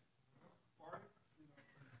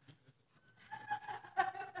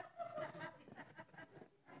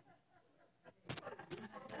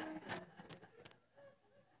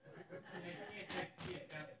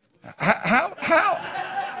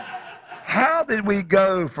 How did we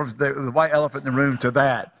go from the white elephant in the room to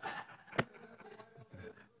that?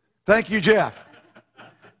 Thank you, Jeff.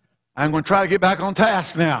 I'm going to try to get back on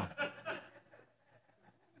task now.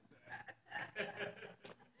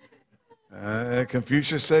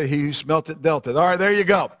 Confucius said, he who smelt it dealt it. All right, there you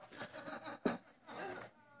go.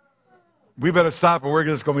 We better stop or we're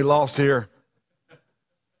just going to be lost here.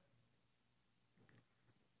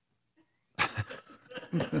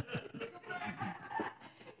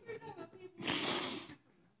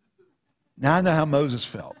 Now I know how Moses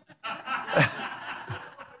felt.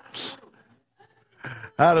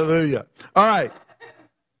 Hallelujah. All right.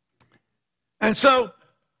 And so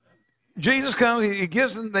Jesus comes, he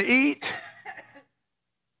gives them to eat.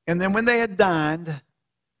 And then when they had dined,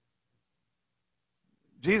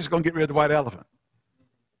 Jesus is going to get rid of the white elephant.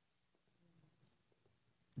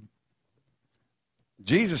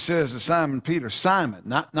 Jesus says to Simon Peter, Simon,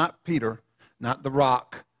 not Peter, not the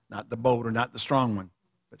rock, not the boulder, not the strong one,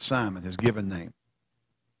 but Simon, his given name,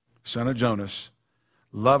 son of Jonas,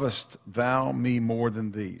 lovest thou me more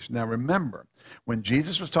than these? Now remember, when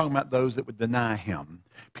Jesus was talking about those that would deny him,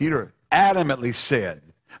 Peter adamantly said,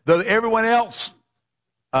 though everyone else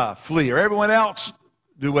flee or everyone else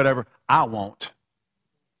do whatever, I won't.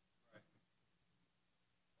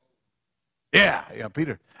 Yeah,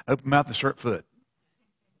 Peter, open mouth and short foot.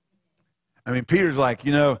 I mean, Peter's like,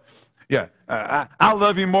 I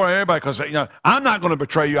love you more than everybody because, I'm not going to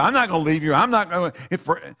betray you. I'm not going to leave you. I'm not going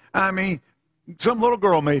to, some little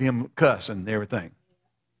girl made him cuss and everything.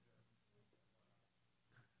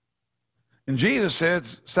 And Jesus said,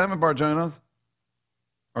 Simon Bar-Jonah,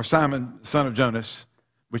 or Simon, son of Jonas,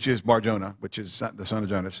 which is Bar-Jonah, which is the son of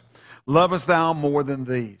Jonas, lovest thou more than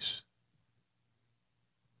these?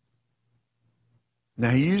 Now,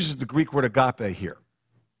 he uses the Greek word agape here.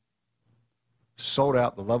 Sold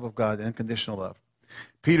out, the love of God, the unconditional love.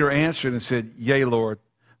 Peter answered and said, Yea, Lord,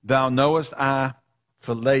 thou knowest I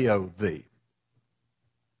phileo thee.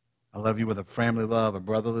 I love you with a family love, a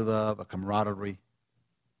brotherly love, a camaraderie.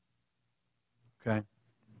 Okay?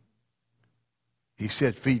 He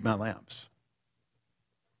said, feed my lambs.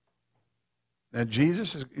 Now,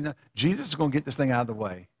 Jesus is going to get this thing out of the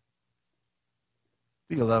way.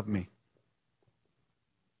 Do you love me?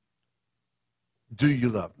 Do you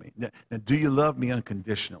love me? Now, do you love me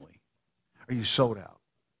unconditionally? Are you sold out?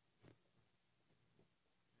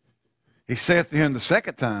 He saith to him the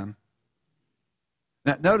second time.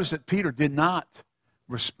 Now, notice that Peter did not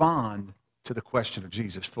respond to the question of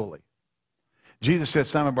Jesus fully. Jesus said,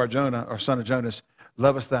 Simon Bar-Jonah, or son of Jonas,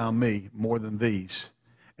 lovest thou me more than these?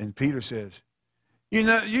 And Peter says, you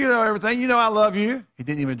know everything. You know I love you. He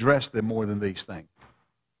didn't even address the more than these thing.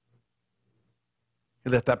 He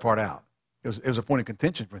left that part out. It was a point of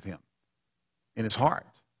contention for him in his heart.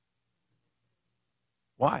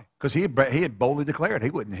 Why? Because he had boldly declared he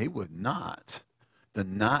would not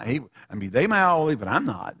deny. They may all leave, but I'm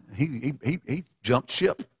not. He jumped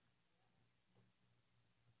ship.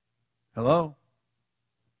 Hello?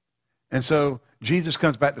 And so Jesus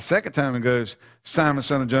comes back the second time and goes, Simon,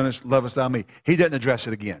 son of Jonas, lovest thou me? He doesn't address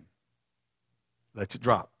it again. Lets it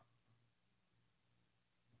drop.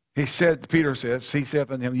 He said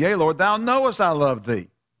unto him, Yea, Lord, thou knowest I love thee.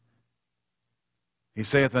 He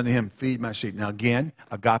saith unto him, feed my sheep. Now again,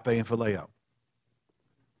 agape and phileo.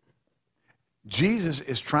 Jesus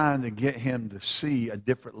is trying to get him to see a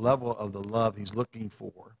different level of the love he's looking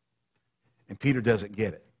for. And Peter doesn't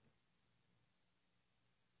get it.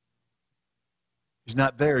 He's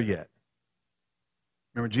not there yet.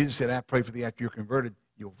 Remember, Jesus said, I pray for thee after you're converted,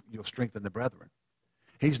 you'll strengthen the brethren.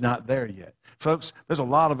 He's not there yet. Folks, there's a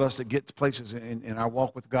lot of us that get to places in our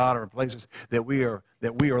walk with God or places that we are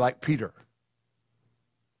like Peter.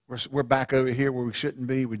 we're back over here where we shouldn't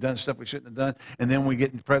be. We've done stuff we shouldn't have done. And then when we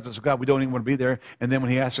get in the presence of God, we don't even want to be there. And then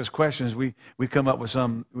when he asks us questions, we come up with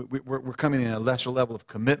we're coming in a lesser level of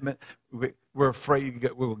commitment. We're afraid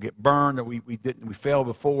we will get burned, or we failed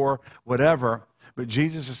before, whatever. But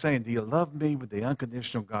Jesus is saying, do you love me with the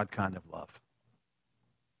unconditional God kind of love?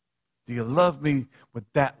 Do you love me with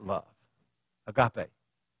that love? Agape.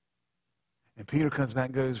 And Peter comes back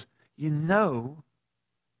and goes, you know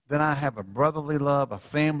that I have a brotherly love, a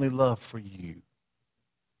family love for you.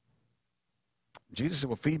 Jesus said,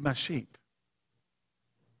 well, feed my sheep.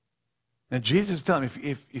 And Jesus is telling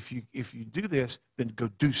me, if you do this, then go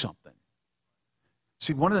do something.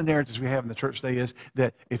 See, one of the narratives we have in the church today is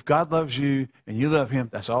that if God loves you and you love him,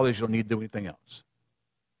 that's all it is. You don't need to do anything else.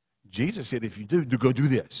 Jesus said, if you do, go do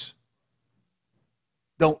this.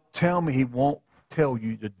 Don't tell me he won't tell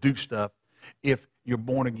you to do stuff if you're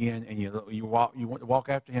born again and you want to walk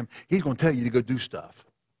after him. He's going to tell you to go do stuff.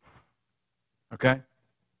 Okay?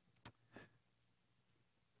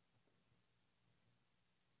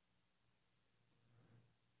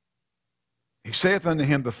 He saith unto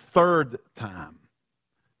him the third time,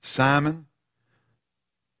 Simon,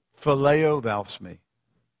 phileo thou me.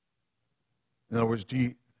 In other words,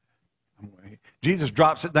 Jesus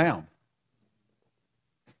drops it down.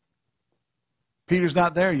 Peter's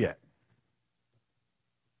not there yet.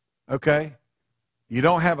 Okay? You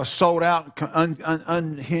don't have a sold out,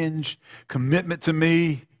 unhinged commitment to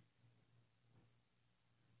me.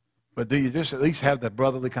 But do you just at least have that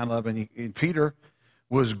brotherly kind of love? And Peter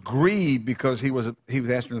was grieved because he was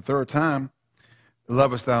asking the third time,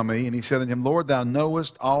 lovest thou me? And he said unto him, Lord, thou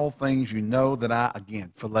knowest all things. You know that I,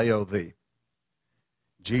 again, phileo thee.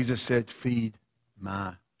 Jesus said, feed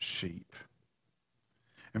my sheep.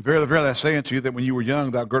 And verily, verily, I say unto you that when you were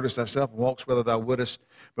young, thou girdest thyself and walkest whither thou wouldest.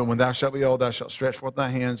 But when thou shalt be old, thou shalt stretch forth thy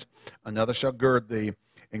hands, another shall gird thee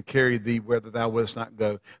and carry thee whither thou wouldest not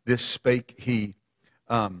go. This spake he,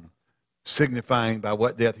 signifying by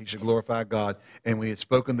what death he should glorify God. And when he had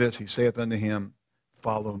spoken this, he saith unto him,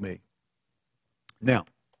 follow me. Now,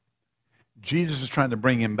 Jesus is trying to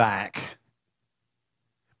bring him back.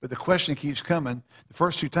 But the question keeps coming. The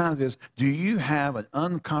first two times is, do you have an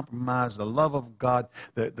uncompromised, the love of God,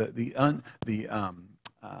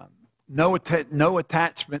 no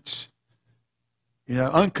attachments,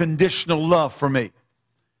 unconditional love for me?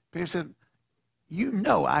 Peter said, you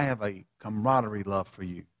know I have a camaraderie love for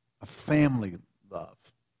you, a family love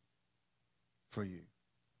for you.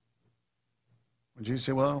 And Jesus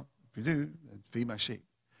said, well, if you do, then feed my sheep.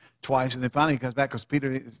 Twice, and then finally he comes back because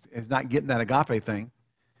Peter is not getting that agape thing.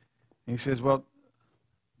 And he says, well,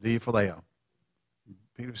 do you phileo?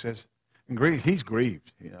 Peter says, and he's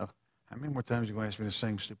grieved, How many more times are you going to ask me the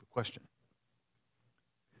same stupid question?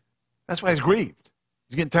 That's why he's grieved.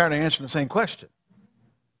 He's getting tired of answering the same question.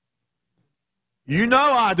 You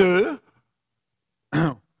know I do.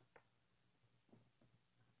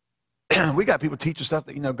 We got people teaching stuff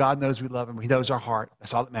that, God knows we love him. He knows our heart.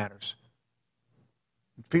 That's all that matters.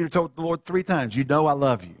 Peter told the Lord 3 times, you know I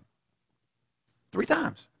love you. 3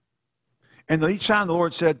 times. And each time the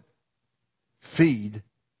Lord said, feed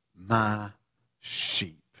my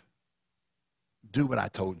sheep. Do what I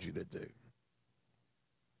told you to do.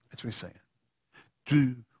 That's what he's saying.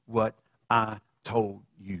 Do what I told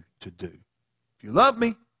you to do. If you love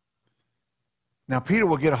me. Now, Peter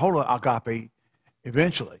will get a hold of agape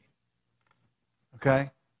eventually.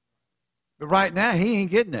 Okay? But right now, he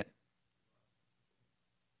ain't getting it.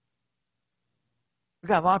 We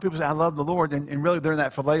got a lot of people say, I love the Lord, and really they're in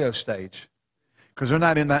that phileo stage because they're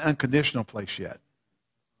not in that unconditional place yet.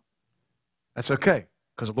 That's okay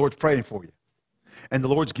because the Lord's praying for you. And the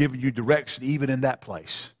Lord's giving you direction even in that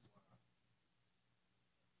place.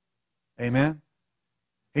 Amen?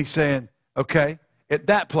 He's saying, okay, at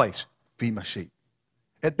that place, feed my sheep.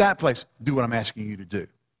 At that place, do what I'm asking you to do.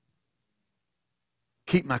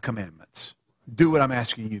 Keep my commandments. Do what I'm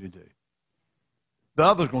asking you to do. The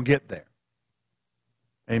other's going to get there.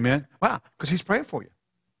 Amen? Wow, because he's praying for you.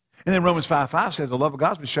 And then Romans 5:5 says, the love of God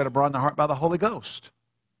has been shed abroad in the heart by the Holy Ghost.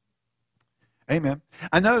 Amen.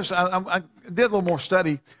 I noticed, I did a little more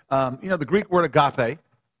study, the Greek word agape.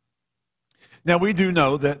 Now, we do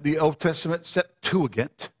know that the Old Testament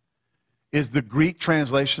Septuagint is the Greek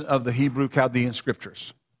translation of the Hebrew Chaldean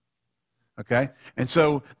scriptures. Okay? And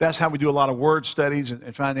so that's how we do a lot of word studies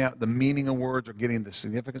and finding out the meaning of words or getting the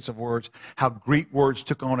significance of words, how Greek words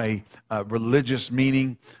took on a religious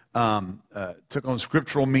meaning, took on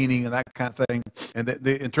scriptural meaning and that kind of thing. And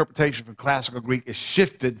the interpretation from classical Greek is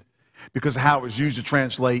shifted because of how it was used to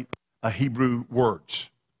translate Hebrew words.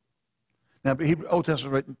 Now, the Old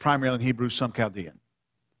Testament was written primarily in Hebrew, some Chaldean.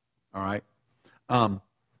 All right?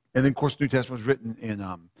 And then, of course, the New Testament was written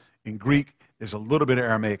in Greek. There's a little bit of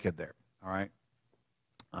Aramaic in there, all right?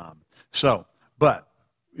 But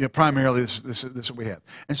primarily this is what we have.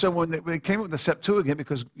 And so when they came up with the Septuagint,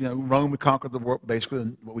 because Rome had conquered the world,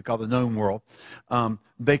 basically what we call the known world,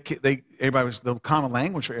 the common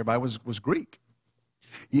language for everybody was Greek.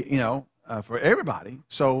 For everybody.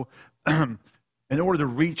 So in order to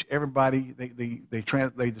reach everybody,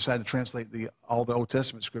 they decided to translate all the Old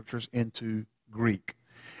Testament scriptures into Greek.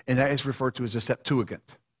 And that is referred to as the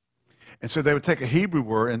Septuagint. And so they would take a Hebrew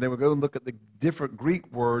word and they would go and look at the different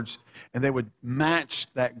Greek words and they would match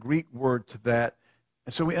that Greek word to that.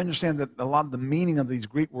 And so we understand that a lot of the meaning of these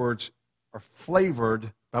Greek words are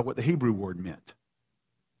flavored by what the Hebrew word meant.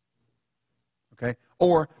 Okay?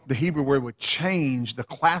 Or the Hebrew word would change the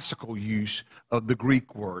classical use of the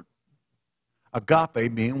Greek word,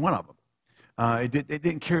 agape being one of them. It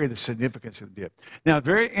didn't carry the significance it did. Now,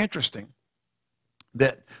 very interesting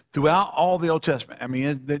that throughout all the Old Testament, I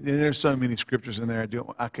mean, there's so many scriptures in there.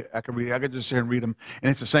 I could just sit here and read them, and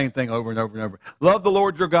it's the same thing over and over and over. Love the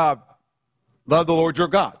Lord your God. Love the Lord your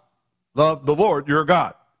God. Love the Lord your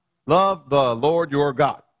God. Love the Lord your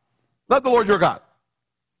God. Love the Lord your God.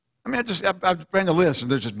 I mean, I ran the list, and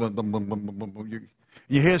there's just boom, boom, boom, boom, boom, boom.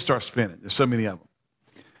 Your head starts spinning. There's so many of them.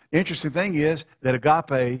 The interesting thing is that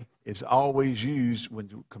agape is always used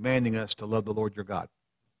when commanding us to love the Lord your God.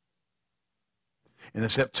 In the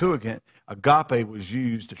Septuagint, agape was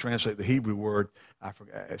used to translate the Hebrew word. I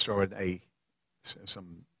forgot. It started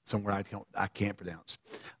some word I can't pronounce.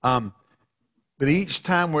 But each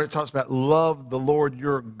time where it talks about love the Lord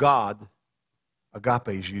your God, agape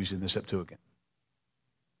is used in the Septuagint.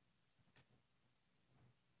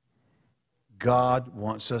 God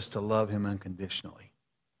wants us to love him unconditionally.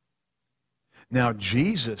 Now,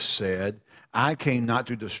 Jesus said, I came not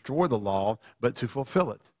to destroy the law, but to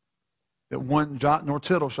fulfill it. That one jot nor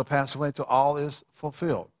tittle shall pass away till all is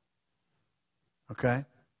fulfilled. Okay?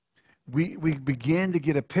 We begin to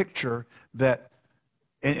get a picture that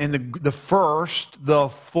in the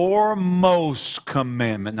foremost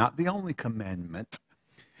commandment, not the only commandment,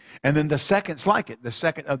 and then the second's like it, the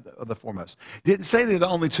second of the foremost. It didn't say they're the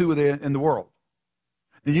only two in the world.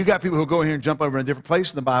 Then you got people who go here and jump over in a different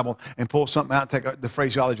place in the Bible and pull something out, take the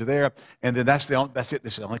phraseology there, and then that's it.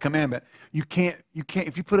 This is the only commandment. You can't.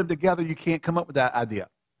 If you put them together, you can't come up with that idea.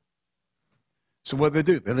 So what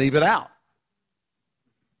do? They leave it out.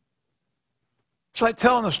 It's like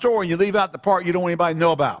telling a story and you leave out the part you don't want anybody to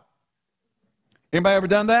know about. Anybody ever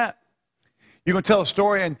done that? You're going to tell a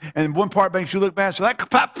story and one part makes you look bad, so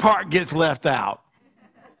that part gets left out.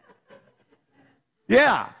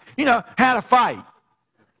 Yeah. Had a fight.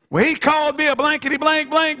 Well, he called me a blankety blank,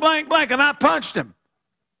 blank, blank, blank, and I punched him.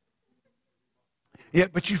 Yeah,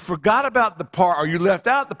 but you forgot about the part, or you left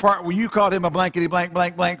out the part where you called him a blankety blank,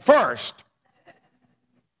 blank, blank first.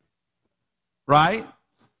 Right?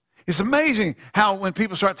 It's amazing how when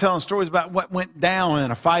people start telling stories about what went down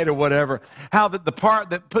in a fight or whatever, how the part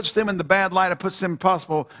that puts them in the bad light or puts them in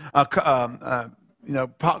possible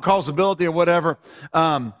causability or whatever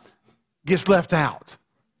gets left out.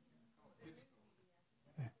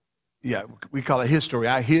 Yeah, we call it his story.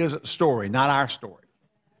 His story, not our story.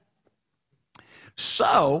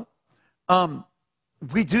 So,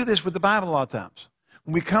 we do this with the Bible a lot of times.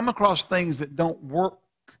 When we come across things that don't work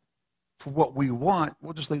for what we want,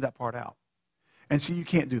 we'll just leave that part out. And so you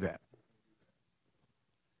can't do that.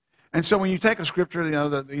 And so when you take a scripture,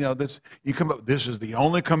 you come up, this is the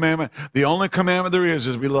only commandment. The only commandment there is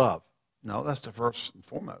we love. No, that's the first and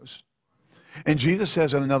foremost. And Jesus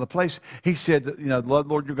says in another place, he said that, love the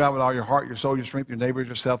Lord your God with all your heart, your soul, your strength, your neighbor as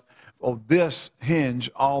yourself. Oh, this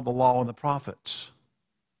hinge all the law and the prophets.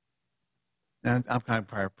 And I'm kind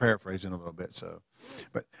of paraphrasing a little bit,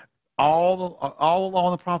 but all the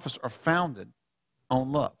law and the prophets are founded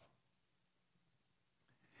on love.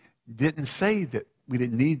 Didn't say that we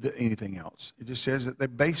didn't need anything else. It just says that they're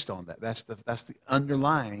based on that. That's the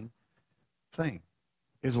underlying thing,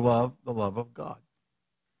 is love, the love of God.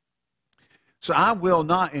 So I will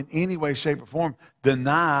not in any way, shape, or form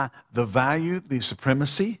deny the value, the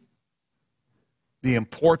supremacy, the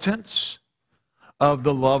importance of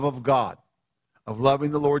the love of God, of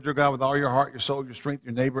loving the Lord your God with all your heart, your soul, your strength,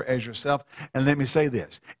 your neighbor as yourself. And let me say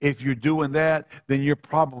this. If you're doing that, then you're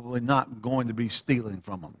probably not going to be stealing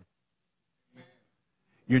from them.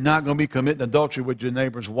 You're not going to be committing adultery with your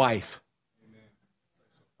neighbor's wife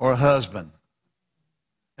or husband.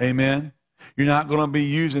 Amen? You're not going to be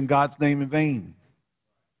using God's name in vain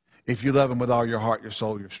if you love him with all your heart, your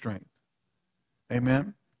soul, your strength.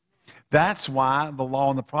 Amen? That's why the law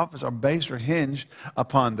and the prophets are based or hinged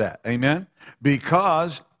upon that. Amen?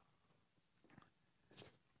 Because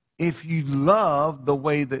if you love the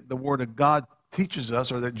way that the Word of God teaches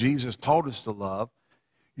us, or that Jesus taught us to love,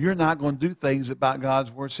 you're not going to do things about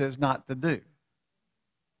God's Word says not to do.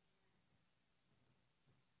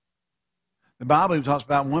 The Bible even talks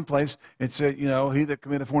about in one place, it said, he that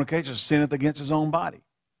committeth fornication sinneth against his own body.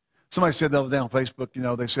 Somebody said the other day on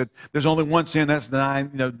Facebook, they said, there's only one sin, that's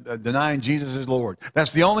denying Jesus is Lord.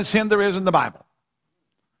 That's the only sin there is in the Bible.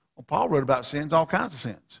 Well, Paul wrote about sins, all kinds of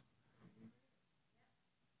sins.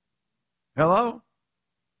 Hello?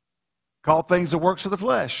 Called things the works of the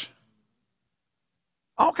flesh.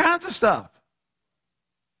 All kinds of stuff.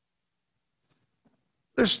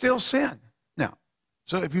 There's still sin. Now,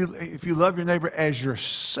 so if you love your neighbor as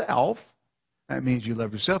yourself, that means you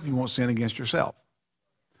love yourself, you won't sin against yourself.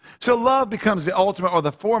 So love becomes the ultimate or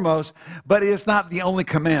the foremost, but it's not the only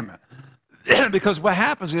commandment. Because what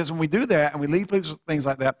happens is when we do that and we leave things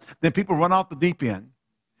like that, then people run off the deep end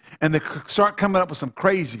and they start coming up with some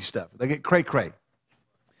crazy stuff. They get cray-cray.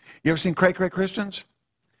 You ever seen cray-cray Christians?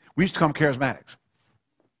 We used to call them charismatics.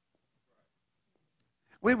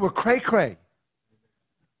 We were cray-cray.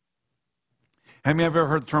 Have you ever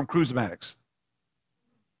heard the term charismatics?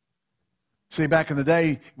 See, back in the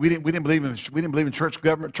day, we didn't believe in church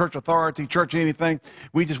government, church authority, church anything.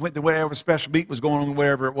 We just went to whatever special meet was going on,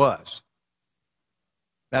 wherever it was.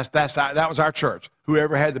 That was our church.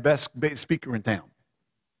 Whoever had the best speaker in town.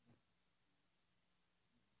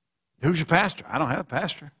 Who's your pastor? I don't have a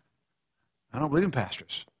pastor. I don't believe in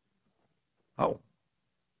pastors. Oh.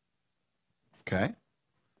 Okay.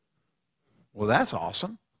 Well, that's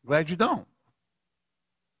awesome. Glad you don't.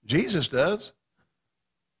 Jesus does.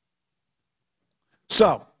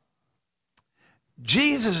 So,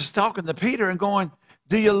 Jesus is talking to Peter and going,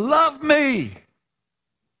 do you love me?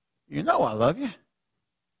 You know I love you.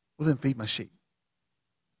 Well, then feed my sheep.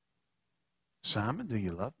 Simon, do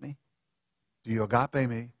you love me? Do you agape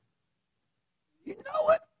me? You know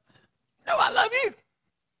it. You know I love you.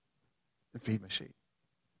 Then feed my sheep.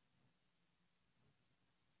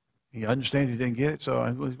 He understands he didn't get it, so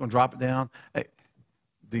he's going to drop it down. Hey,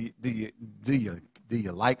 do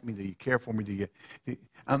you like me? Do you care for me?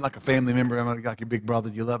 I'm like a family member. I'm like your big brother.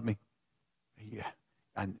 Do you love me? Yeah.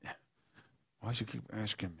 Why should you keep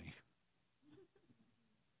asking me?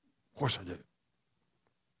 Of course I do.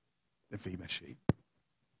 Then feed my sheep.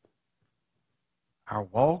 Our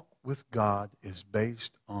walk with God is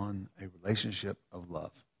based on a relationship of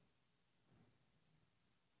love.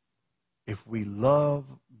 If we love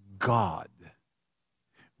God,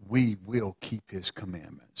 we will keep His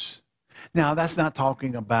commandments. Now, that's not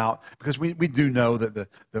talking about, because we do know that the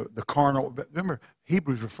carnal, remember,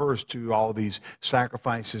 Hebrews refers to all these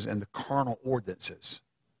sacrifices and the carnal ordinances.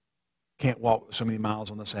 Can't walk so many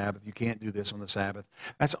miles on the Sabbath. You can't do this on the Sabbath.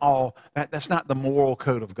 That's all. That's not the moral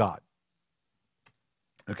code of God.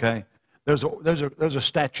 Okay? Those are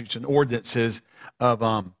statutes and ordinances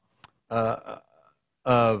of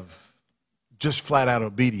just flat out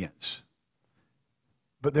obedience.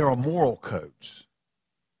 But there are moral codes.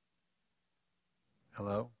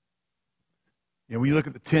 Hello? When you look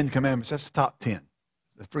at the 10 commandments, that's the top 10.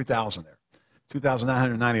 There's 3,000 there.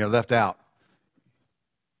 2,990 are left out.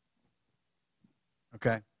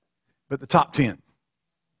 Okay? But the top 10.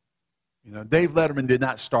 Dave Letterman did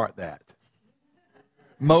not start that.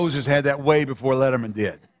 Moses had that way before Letterman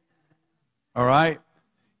did. All right?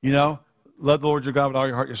 Love the Lord your God with all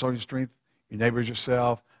your heart, your soul, your strength, your neighbor as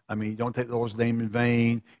yourself. Don't take the Lord's name in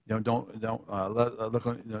vain. Don't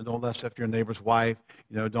lust after your neighbor's wife.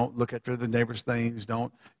 Don't look after the neighbor's things.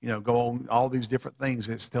 Don't go on all these different things.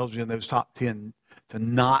 It tells you in those top 10 to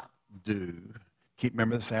not do.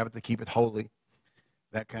 Remember the Sabbath, to keep it holy.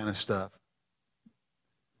 That kind of stuff.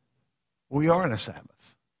 We are in a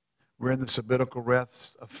Sabbath. We're in the sabbatical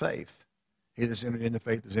rest of faith. He that's entered into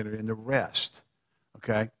faith is entered into rest.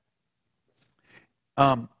 Okay.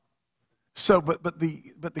 So, but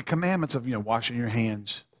the commandments of washing your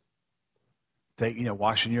hands,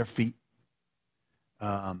 washing your feet,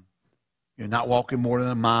 not walking more than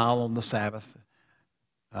a mile on the Sabbath.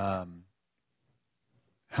 How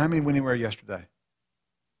many went anywhere yesterday?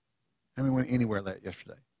 How many went anywhere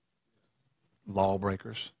yesterday?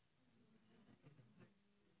 Lawbreakers.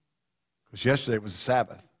 Because yesterday was the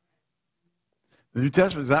Sabbath. The New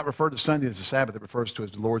Testament does not refer to Sunday as the Sabbath; it refers to it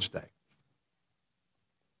as the Lord's Day.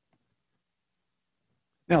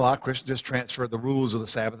 Now, a lot of Christians just transfer the rules of the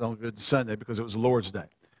Sabbath on Good Sunday because it was the Lord's Day.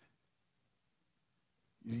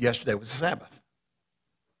 Yesterday was the Sabbath.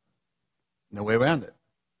 No way around it.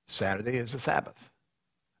 Saturday is the Sabbath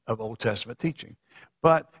of Old Testament teaching.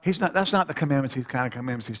 But that's not the kind of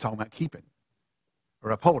commandments he's talking about keeping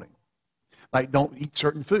or upholding. Like don't eat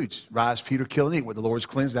certain foods. Rise, Peter, kill and eat. What the Lord's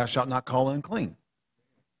cleansed, thou shalt not call unclean.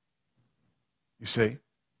 You see?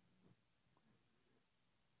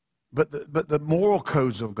 But the moral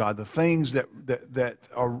codes of God, the things that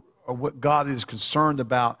are what God is concerned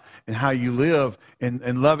about and how you live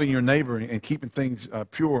and loving your neighbor and keeping things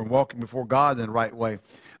pure and walking before God in the right way,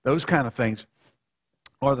 those kind of things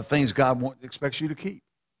are the things God expects you to keep.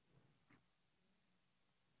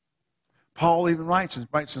 Paul even writes in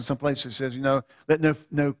some places, says, let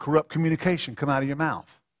no corrupt communication come out of your mouth.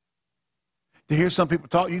 To hear some people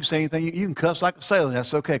talk, you can say anything, you can cuss like a sailor,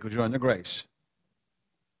 that's okay because you're under grace.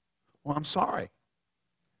 Well, I'm sorry.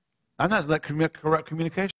 I'm not letting corrupt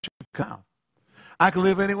communication come out. I can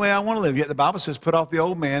live any way I want to live, yet the Bible says put off the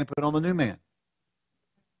old man and put on the new man.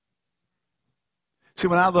 See,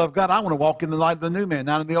 when I love God, I want to walk in the light of the new man,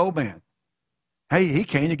 not in the old man. Hey, he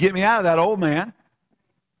came to get me out of that old man.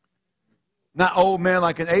 Not old man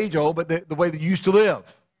like an age old, but the way that you used to live.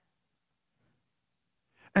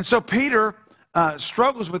 And so Peter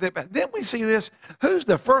struggles with it. But then we see this. Who's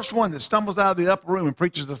the first one that stumbles out of the upper room and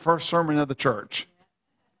preaches the first sermon of the church?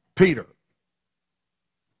 Peter.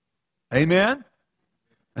 Amen?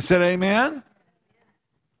 I said amen.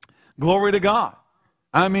 Glory to God.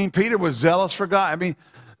 I mean, Peter was zealous for God. I mean,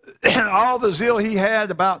 all the zeal he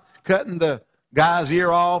had about cutting the guy's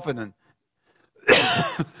ear off and then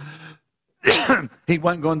he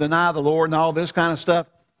wasn't going to deny the Lord and all this kind of stuff.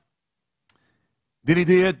 He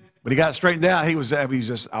did. But he got straightened out. He was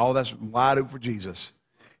just, that's wide open for Jesus.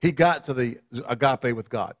 He got to the agape with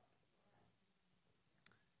God.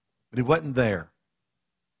 But he wasn't there.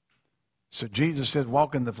 So Jesus said,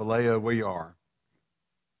 walk in the phileo where you are.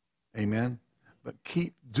 Amen. But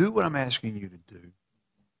do what I'm asking you to do.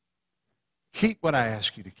 Keep what I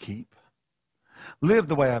ask you to keep. Live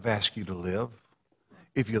the way I've asked you to live,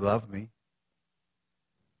 if you love me.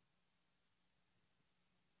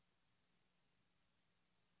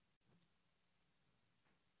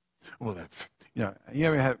 Well, you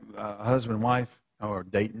ever have a husband and wife, or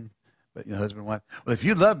dating, but husband and wife? Well, if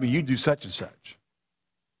you love me, you do such and such.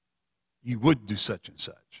 You would do such and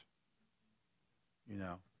such.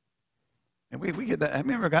 And we get that. I've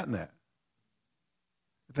never gotten that.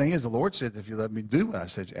 The thing is, the Lord said, if you love me, do what I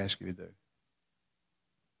said, ask you to do.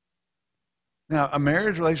 Now, a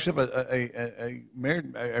marriage relationship,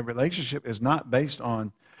 a relationship is not based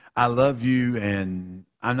on, I love you and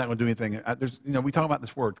I'm not going to do anything. We talk about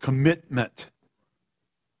this word, commitment.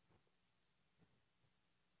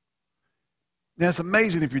 Now, it's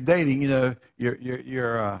amazing if you're dating, your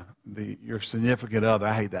significant other.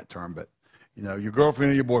 I hate that term, but, your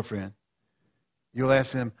girlfriend or your boyfriend. You'll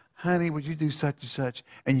ask them, honey, would you do such and such?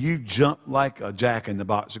 And you jump like a jack in the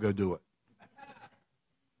box to go do it.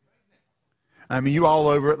 I mean, you all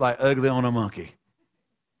over it like ugly on a monkey.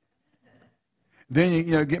 Then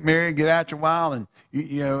you get married, get out your while, and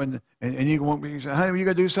you want me to say, honey, you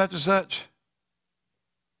gonna do such and such?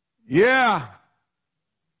 Yeah.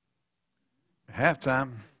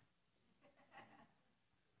 Halftime.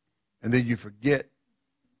 And then you forget.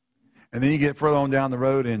 And then you get further on down the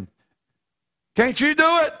road and, can't you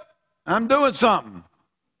do it? I'm doing something.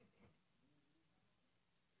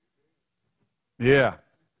 Yeah.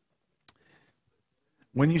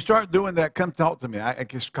 When you start doing that, come talk to me.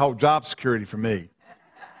 It's called job security for me.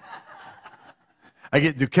 I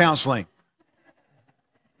get to do counseling.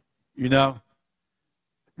 Now,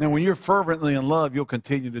 when you're fervently in love, you'll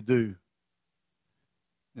continue to do.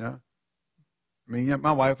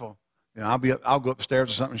 My wife will, I'll go upstairs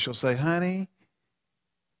or something, and she'll say, honey,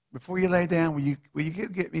 before you lay down, will you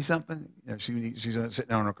get me something? She's sitting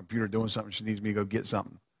down on her computer doing something. She needs me to go get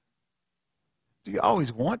something. Do you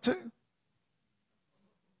always want to?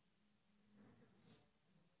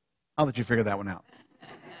 I'll let you figure that one out.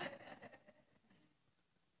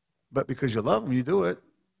 But because you love them, you do it.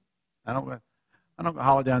 I don't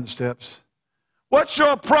holler down the steps. What's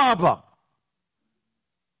your problem?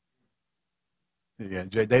 Yeah,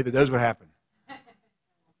 David knows what happened.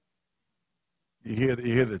 You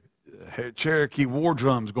hear the Cherokee war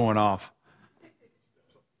drums going off.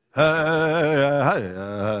 Of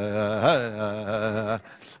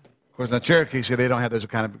course, now Cherokee said they don't have those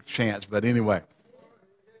kind of chants, but anyway.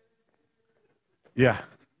 Yeah.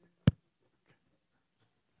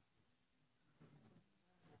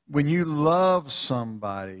 When you love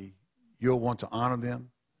somebody, you'll want to honor them,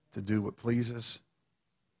 to do what pleases.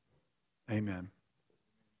 Amen.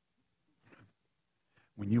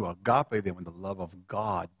 When you agape them in the love of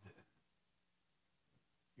God,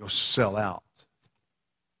 you'll sell out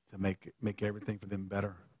to make everything for them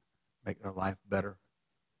better, make their life better.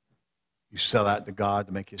 You sell out to God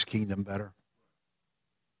to make His kingdom better.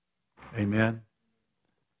 Amen.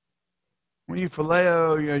 When you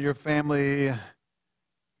phileo your family,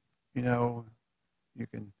 you know, you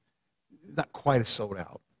can, not quite as sold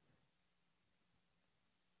out.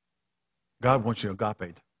 God wants you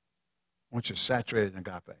agape. Wants you saturated in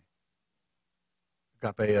agape.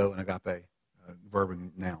 Agapeo and agape, verb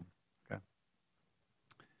and noun. Okay?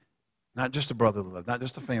 Not just a brotherly love, not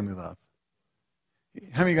just a family love.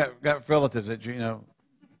 How many got relatives that you know?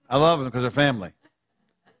 I love them because they're family.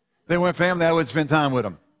 If they weren't family, I would spend time with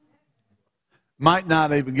them. Might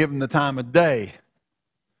not even give them the time of day.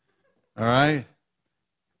 All right?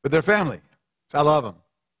 But they're family. So I love them.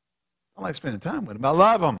 I like spending time with them. I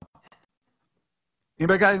love them.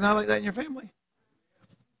 Anybody got anything like that in your family?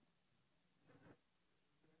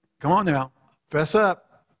 Come on now. Fess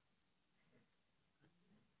up.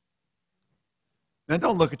 Now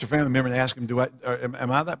don't look at your family member and ask them,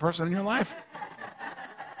 am I that person in your life?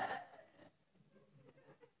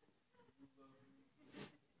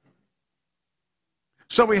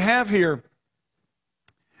 So we have here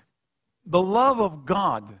the love of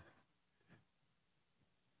God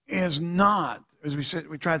is not, as we said,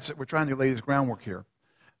 we're trying to lay this groundwork here.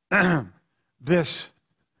 You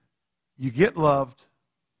get loved.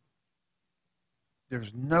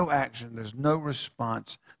 There's no action. There's no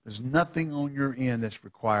response. There's nothing on your end that's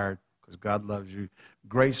required because God loves you.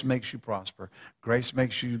 Grace makes you prosper. Grace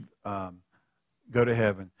makes you go to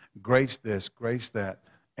heaven. Grace this, grace that.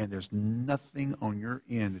 And there's nothing on your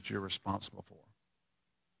end that you're responsible for.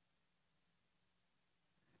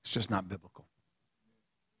 It's just not biblical.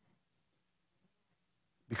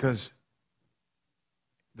 Because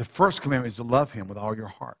the first commandment is to love him with all your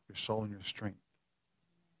heart, your soul, and your strength.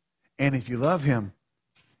 And if you love him,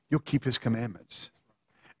 you'll keep his commandments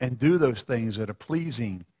and do those things that are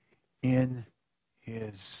pleasing in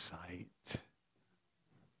his sight.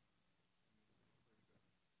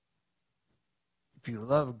 If you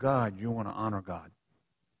love God, you want to honor God.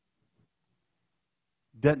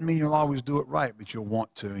 Doesn't mean you'll always do it right, but you'll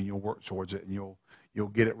want to, and you'll work towards it, and you'll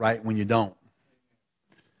get it right when you don't.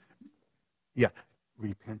 Yeah,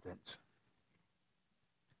 repentance.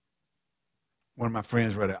 One of my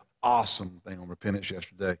friends read an awesome thing on repentance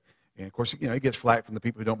yesterday, and of course, he gets flack from the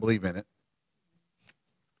people who don't believe in it.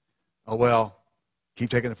 Oh well,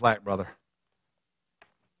 keep taking the flack, brother.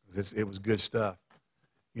 It was good stuff,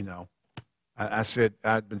 I said,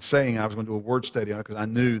 I'd been saying I was going to do a word study on it because I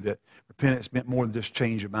knew that repentance meant more than just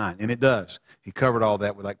change of mind. And it does. He covered all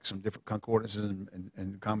that with like some different concordances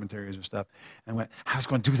and commentaries and stuff. And I went, I was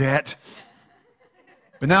going to do that.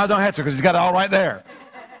 But now I don't have to because he's got it all right there.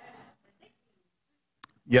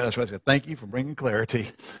 Yeah, that's what I said. Thank you for bringing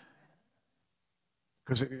clarity.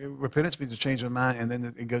 Because repentance means a change of mind, and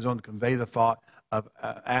then it goes on to convey the thought of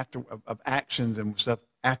actions and stuff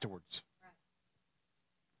afterwards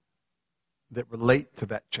that relate to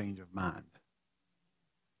that change of mind.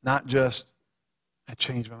 Not just, I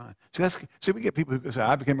changed my mind. See, we get people who say,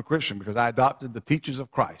 I became a Christian because I adopted the teachings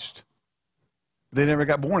of Christ. They never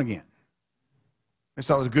got born again. They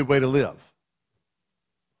thought it was a good way to live.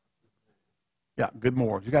 Yeah, good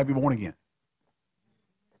morals. You got to be born again.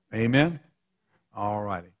 Amen? All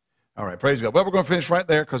righty. All right, praise God. Well, we're going to finish right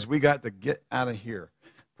there because we got to get out of here.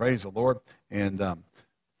 Praise the Lord. And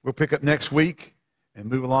we'll pick up next week and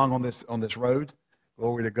move along on this road.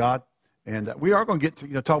 Glory to God. And we are going to get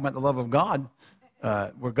to talking about the love of God,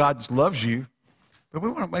 where God loves you. But we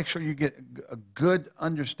want to make sure you get a good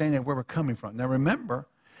understanding of where we're coming from. Now remember,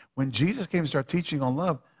 when Jesus came to start teaching on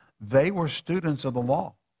love, they were students of the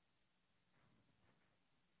law.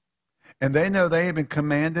 And they know they have been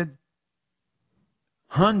commanded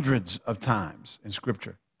hundreds of times in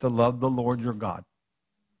Scripture to love the Lord your God.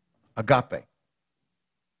 Agape.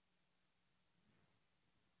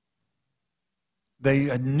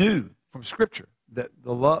 They knew from Scripture that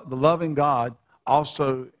the loving God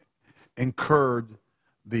also incurred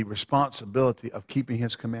the responsibility of keeping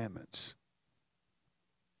his commandments.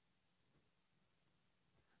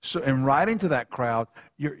 So in writing to that crowd,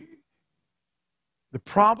 the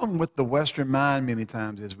problem with the Western mind many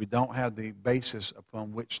times is we don't have the basis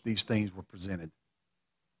upon which these things were presented,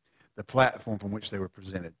 the platform from which they were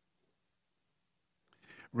presented.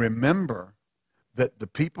 Remember that the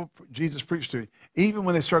people Jesus preached to, even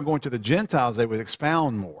when they started going to the Gentiles, they would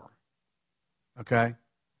expound more. Okay?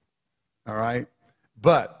 All right?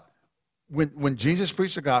 But when Jesus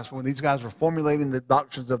preached the gospel, when these guys were formulating the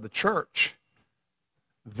doctrines of the church,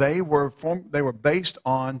 they were based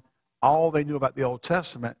on all they knew about the Old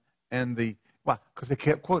Testament and why? Because they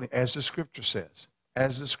kept quoting, as the Scripture says,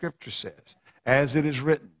 as the Scripture says, as it is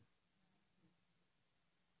written.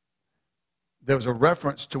 there was a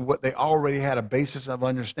reference to what they already had a basis of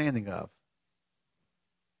understanding of.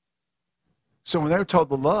 So when they were told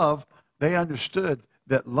to love, they understood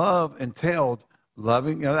that love entailed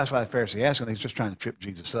loving. You know, that's why the Pharisee asked him. He's just trying to trip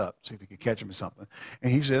Jesus up, see if he could catch him in something.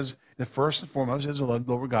 And he says, the first and foremost is to love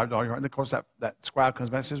the Lord God with all your heart. And of course, that scribe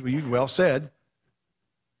comes back and says, well, you've well said.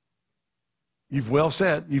 You've well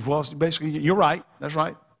said. Basically, you're right. That's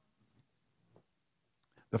right.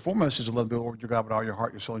 The foremost is to love the Lord your God with all your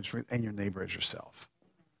heart, your soul, and strength, and your neighbor as yourself.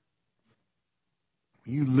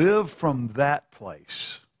 You live from that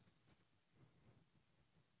place.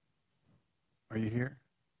 Are you here?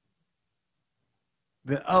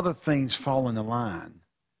 Then other things fall into line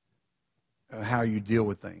of how you deal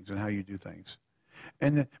with things and how you do things.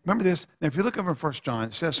 And then, remember this, now if you look over in 1 John,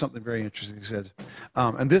 it says something very interesting. It says,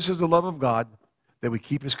 and this is the love of God, that we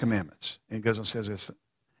keep his commandments. And it goes and says this,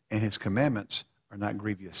 and his commandments are not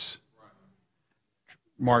grievous.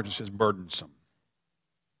 Margin says burdensome.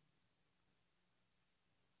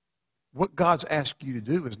 What God's asked you to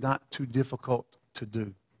do is not too difficult to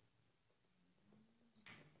do.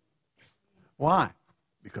 Why?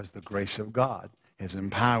 Because the grace of God has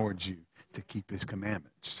empowered you to keep his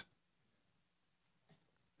commandments.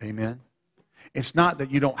 Amen? It's not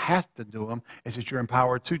that you don't have to do them, it's that you're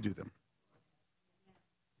empowered to do them.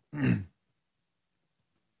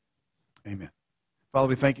 Amen. Father,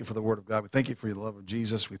 we thank you for the word of God. We thank you for your love of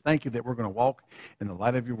Jesus. We thank you that we're going to walk in the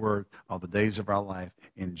light of your word all the days of our life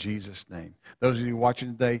in Jesus' name. Those of you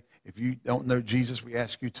watching today, if you don't know Jesus, we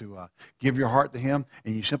ask you to give your heart to him.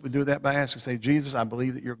 And you simply do that by asking, say, Jesus, I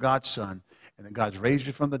believe that you're God's son and that God's raised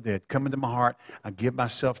you from the dead. Come into my heart. I give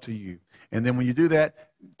myself to you. And then when you do that,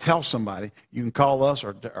 tell somebody. You can call us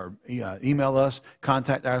or email us,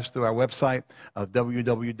 contact us through our website,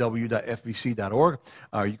 www.fvc.org.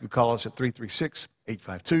 Or you can call us at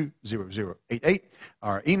 336-852-0088.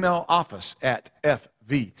 Our email office at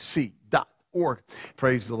fvc.org.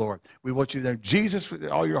 Praise the Lord. We want you to know Jesus with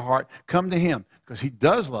all your heart. Come to him because he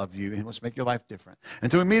does love you and he wants to make your life different.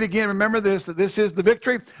 Until we meet again, remember this, that this is the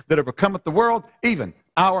victory that overcometh the world, even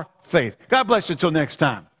our faith. God bless you until next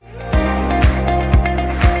time.